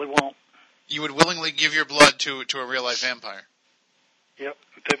 all they want. You would willingly give your blood to a real-life vampire? Yep,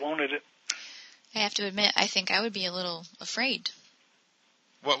 if they wanted it. I have to admit, I think I would be a little afraid.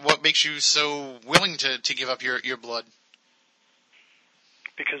 What makes you so willing to give up your blood?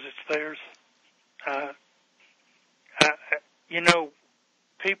 Because it's theirs. You know,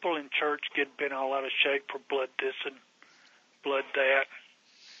 people in church get bent all out of shape for blood this and blood that.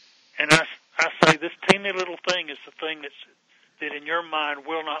 And I say this teeny little thing is the thing that in your mind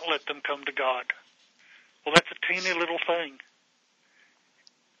will not let them come to God. Well, that's a teeny little thing.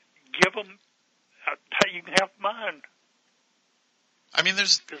 Give them, you can have mine. I mean,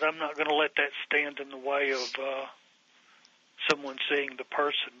 because I'm not going to let that stand in the way of someone seeing the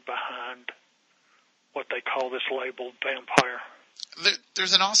person behind what they call this labeled vampire.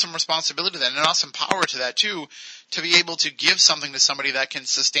 There's an awesome responsibility to that, and an awesome power to that too, to be able to give something to somebody that can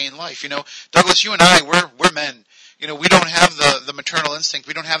sustain life. You know, Douglas, you and I, we're men. You know, we don't have the maternal instinct.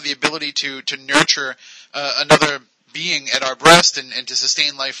 We don't have the ability to nurture another being at our breast and to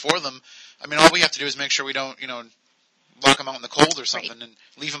sustain life for them. I mean, all we have to do is make sure we don't, lock them out in the cold or something, right, and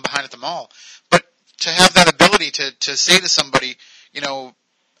leave them behind at the mall. But to have that ability to say to somebody,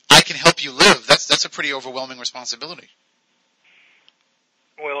 I can help you live, that's a pretty overwhelming responsibility.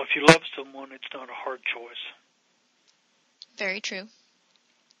 Well, if you love someone, it's not a hard choice. Very true.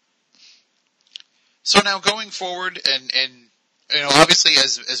 So now going forward, and obviously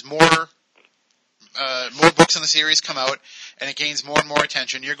as more books in the series come out and it gains more and more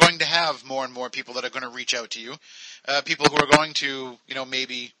attention, you're going to have more and more people that are going to reach out to you. People who are going to,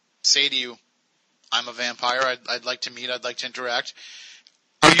 maybe say to you, I'm a vampire, I'd like to meet, I'd like to interact.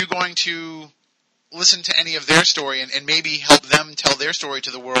 Are you going to listen to any of their story and maybe help them tell their story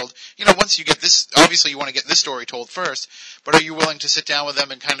to the world? Once you get this, obviously you want to get this story told first, but are you willing to sit down with them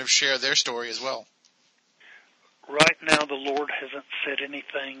and kind of share their story as well? Right now the Lord hasn't said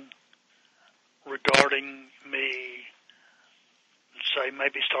anything regarding me, say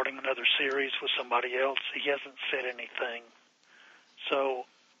maybe starting another series with somebody else. He hasn't said anything. So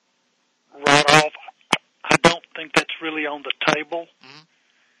right off, I don't think that's really on the table. Mm-hmm.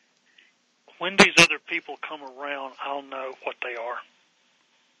 When these other people come around, I'll know what they are.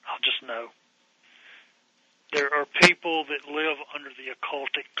 I'll just know. There are people that live under the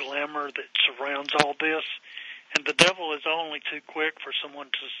occultic glamour that surrounds all this, and the devil is only too quick for someone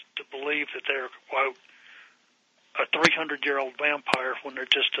to believe that they're, quote, a 300-year-old vampire when they're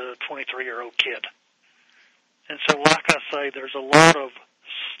just a 23-year-old kid. And so, like I say, there's a lot of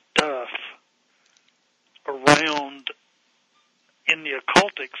stuff around in the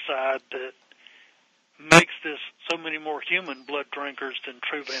occultic side that makes this so many more human blood drinkers than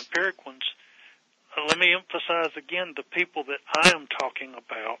true vampiric ones. Let me emphasize again, the people that I am talking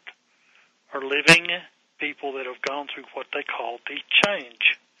about are living people that have gone through what they call the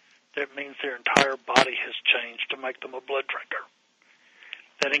change. That means their entire body has changed to make them a blood drinker.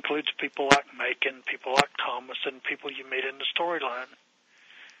 That includes people like Macon, people like Thomas, and people you meet in the storyline.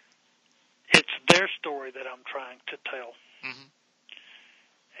 It's their story that I'm trying to tell. Mm-hmm.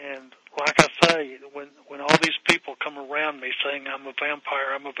 And like I say, when all these people come around me saying, I'm a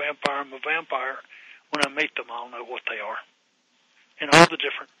vampire, I'm a vampire, I'm a vampire, when I meet them, I'll know what they are. In all the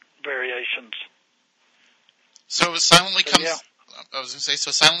different variations. So Silently Comes... Yeah. I was going to say,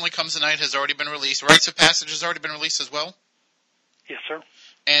 so Silently Comes the Night has already been released. Rites of Passage has already been released as well? Yes, sir.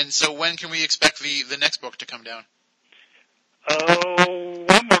 And so when can we expect the next book to come down? Oh,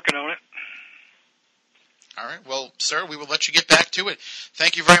 I'm working on it. All right. Well, sir, we will let you get back to it.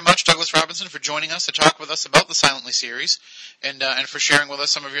 Thank you very much, Douglas Robinson, for joining us to talk with us about the Silently series and for sharing with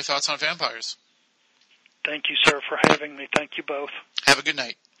us some of your thoughts on vampires. Thank you, sir, for having me. Thank you both. Have a good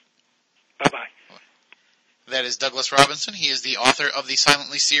night. Bye-bye. That is Douglas Robinson. He is the author of the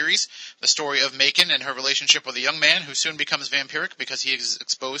Silently series, the story of Macon and her relationship with a young man who soon becomes vampiric because he is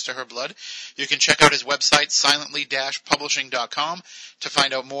exposed to her blood. You can check out his website, silently-publishing.com, to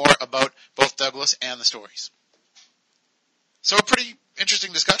find out more about both Douglas and the stories. So a pretty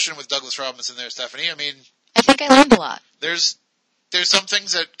interesting discussion with Douglas Robinson there, Stephanie. I mean, I think I learned a lot. There's some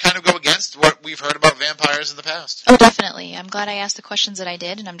things that kind of go against what we've heard about vampires in the past. Oh, definitely. I'm glad I asked the questions that I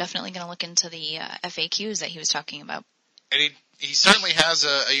did, and I'm definitely going to look into the FAQs that he was talking about. And he certainly has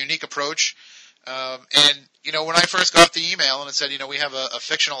a unique approach. And, when I first got the email and it said, we have a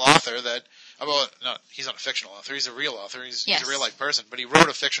fictional author that, no, he's not a fictional author, he's a real author, he's a real life person, but he wrote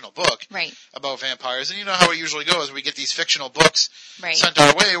a fictional book about vampires. And you know how it usually goes, we get these fictional books sent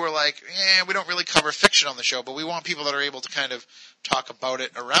our way, we're like, we don't really cover fiction on the show, but we want people that are able to kind of talk about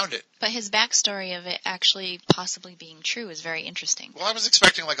it around it. But his backstory of it actually possibly being true is very interesting. Well, I was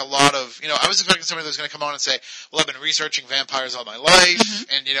expecting like a lot of, I was expecting somebody that was going to come on and say, well, I've been researching vampires all my life,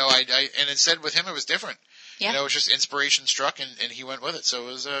 mm-hmm. and, and instead with him it was different. Yeah. It was just inspiration struck, and he went with it. So it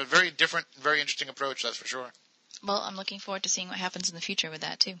was a very different, very interesting approach, that's for sure. Well, I'm looking forward to seeing what happens in the future with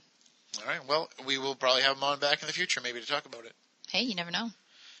that, too. All right. Well, we will probably have him on back in the future maybe to talk about it. Hey, you never know.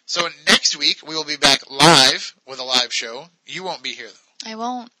 So next week, we will be back live with a live show. You won't be here, though. I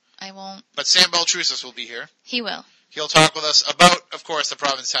won't. But Sam Beltrusis will be here. He will. He'll talk with us about, of course, the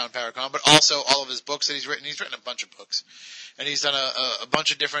Provincetown Paracon, but also all of his books that he's written. He's written a bunch of books. And he's done a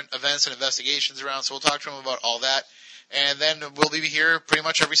bunch of different events and investigations around, so we'll talk to him about all that. And then we'll be here pretty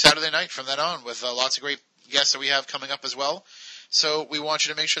much every Saturday night from then on with lots of great guests that we have coming up as well. So we want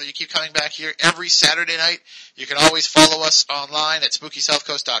you to make sure that you keep coming back here every Saturday night. You can always follow us online at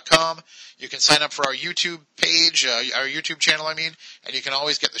SpookySouthCoast.com. You can sign up for our YouTube page, our YouTube channel, and you can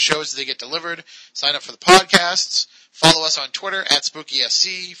always get the shows as they get delivered. Sign up for the podcasts. Follow us on Twitter at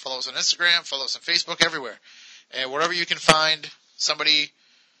SpookySC. Follow us on Instagram. Follow us on Facebook, everywhere. And wherever you can find somebody,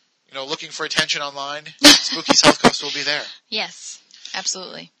 looking for attention online, Spooky South Coast will be there. Yes.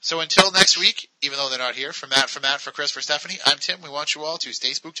 Absolutely. So until next week, even though they're not here, for Matt, for Chris, for Stephanie, I'm Tim. We want you all to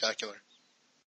stay spooktacular.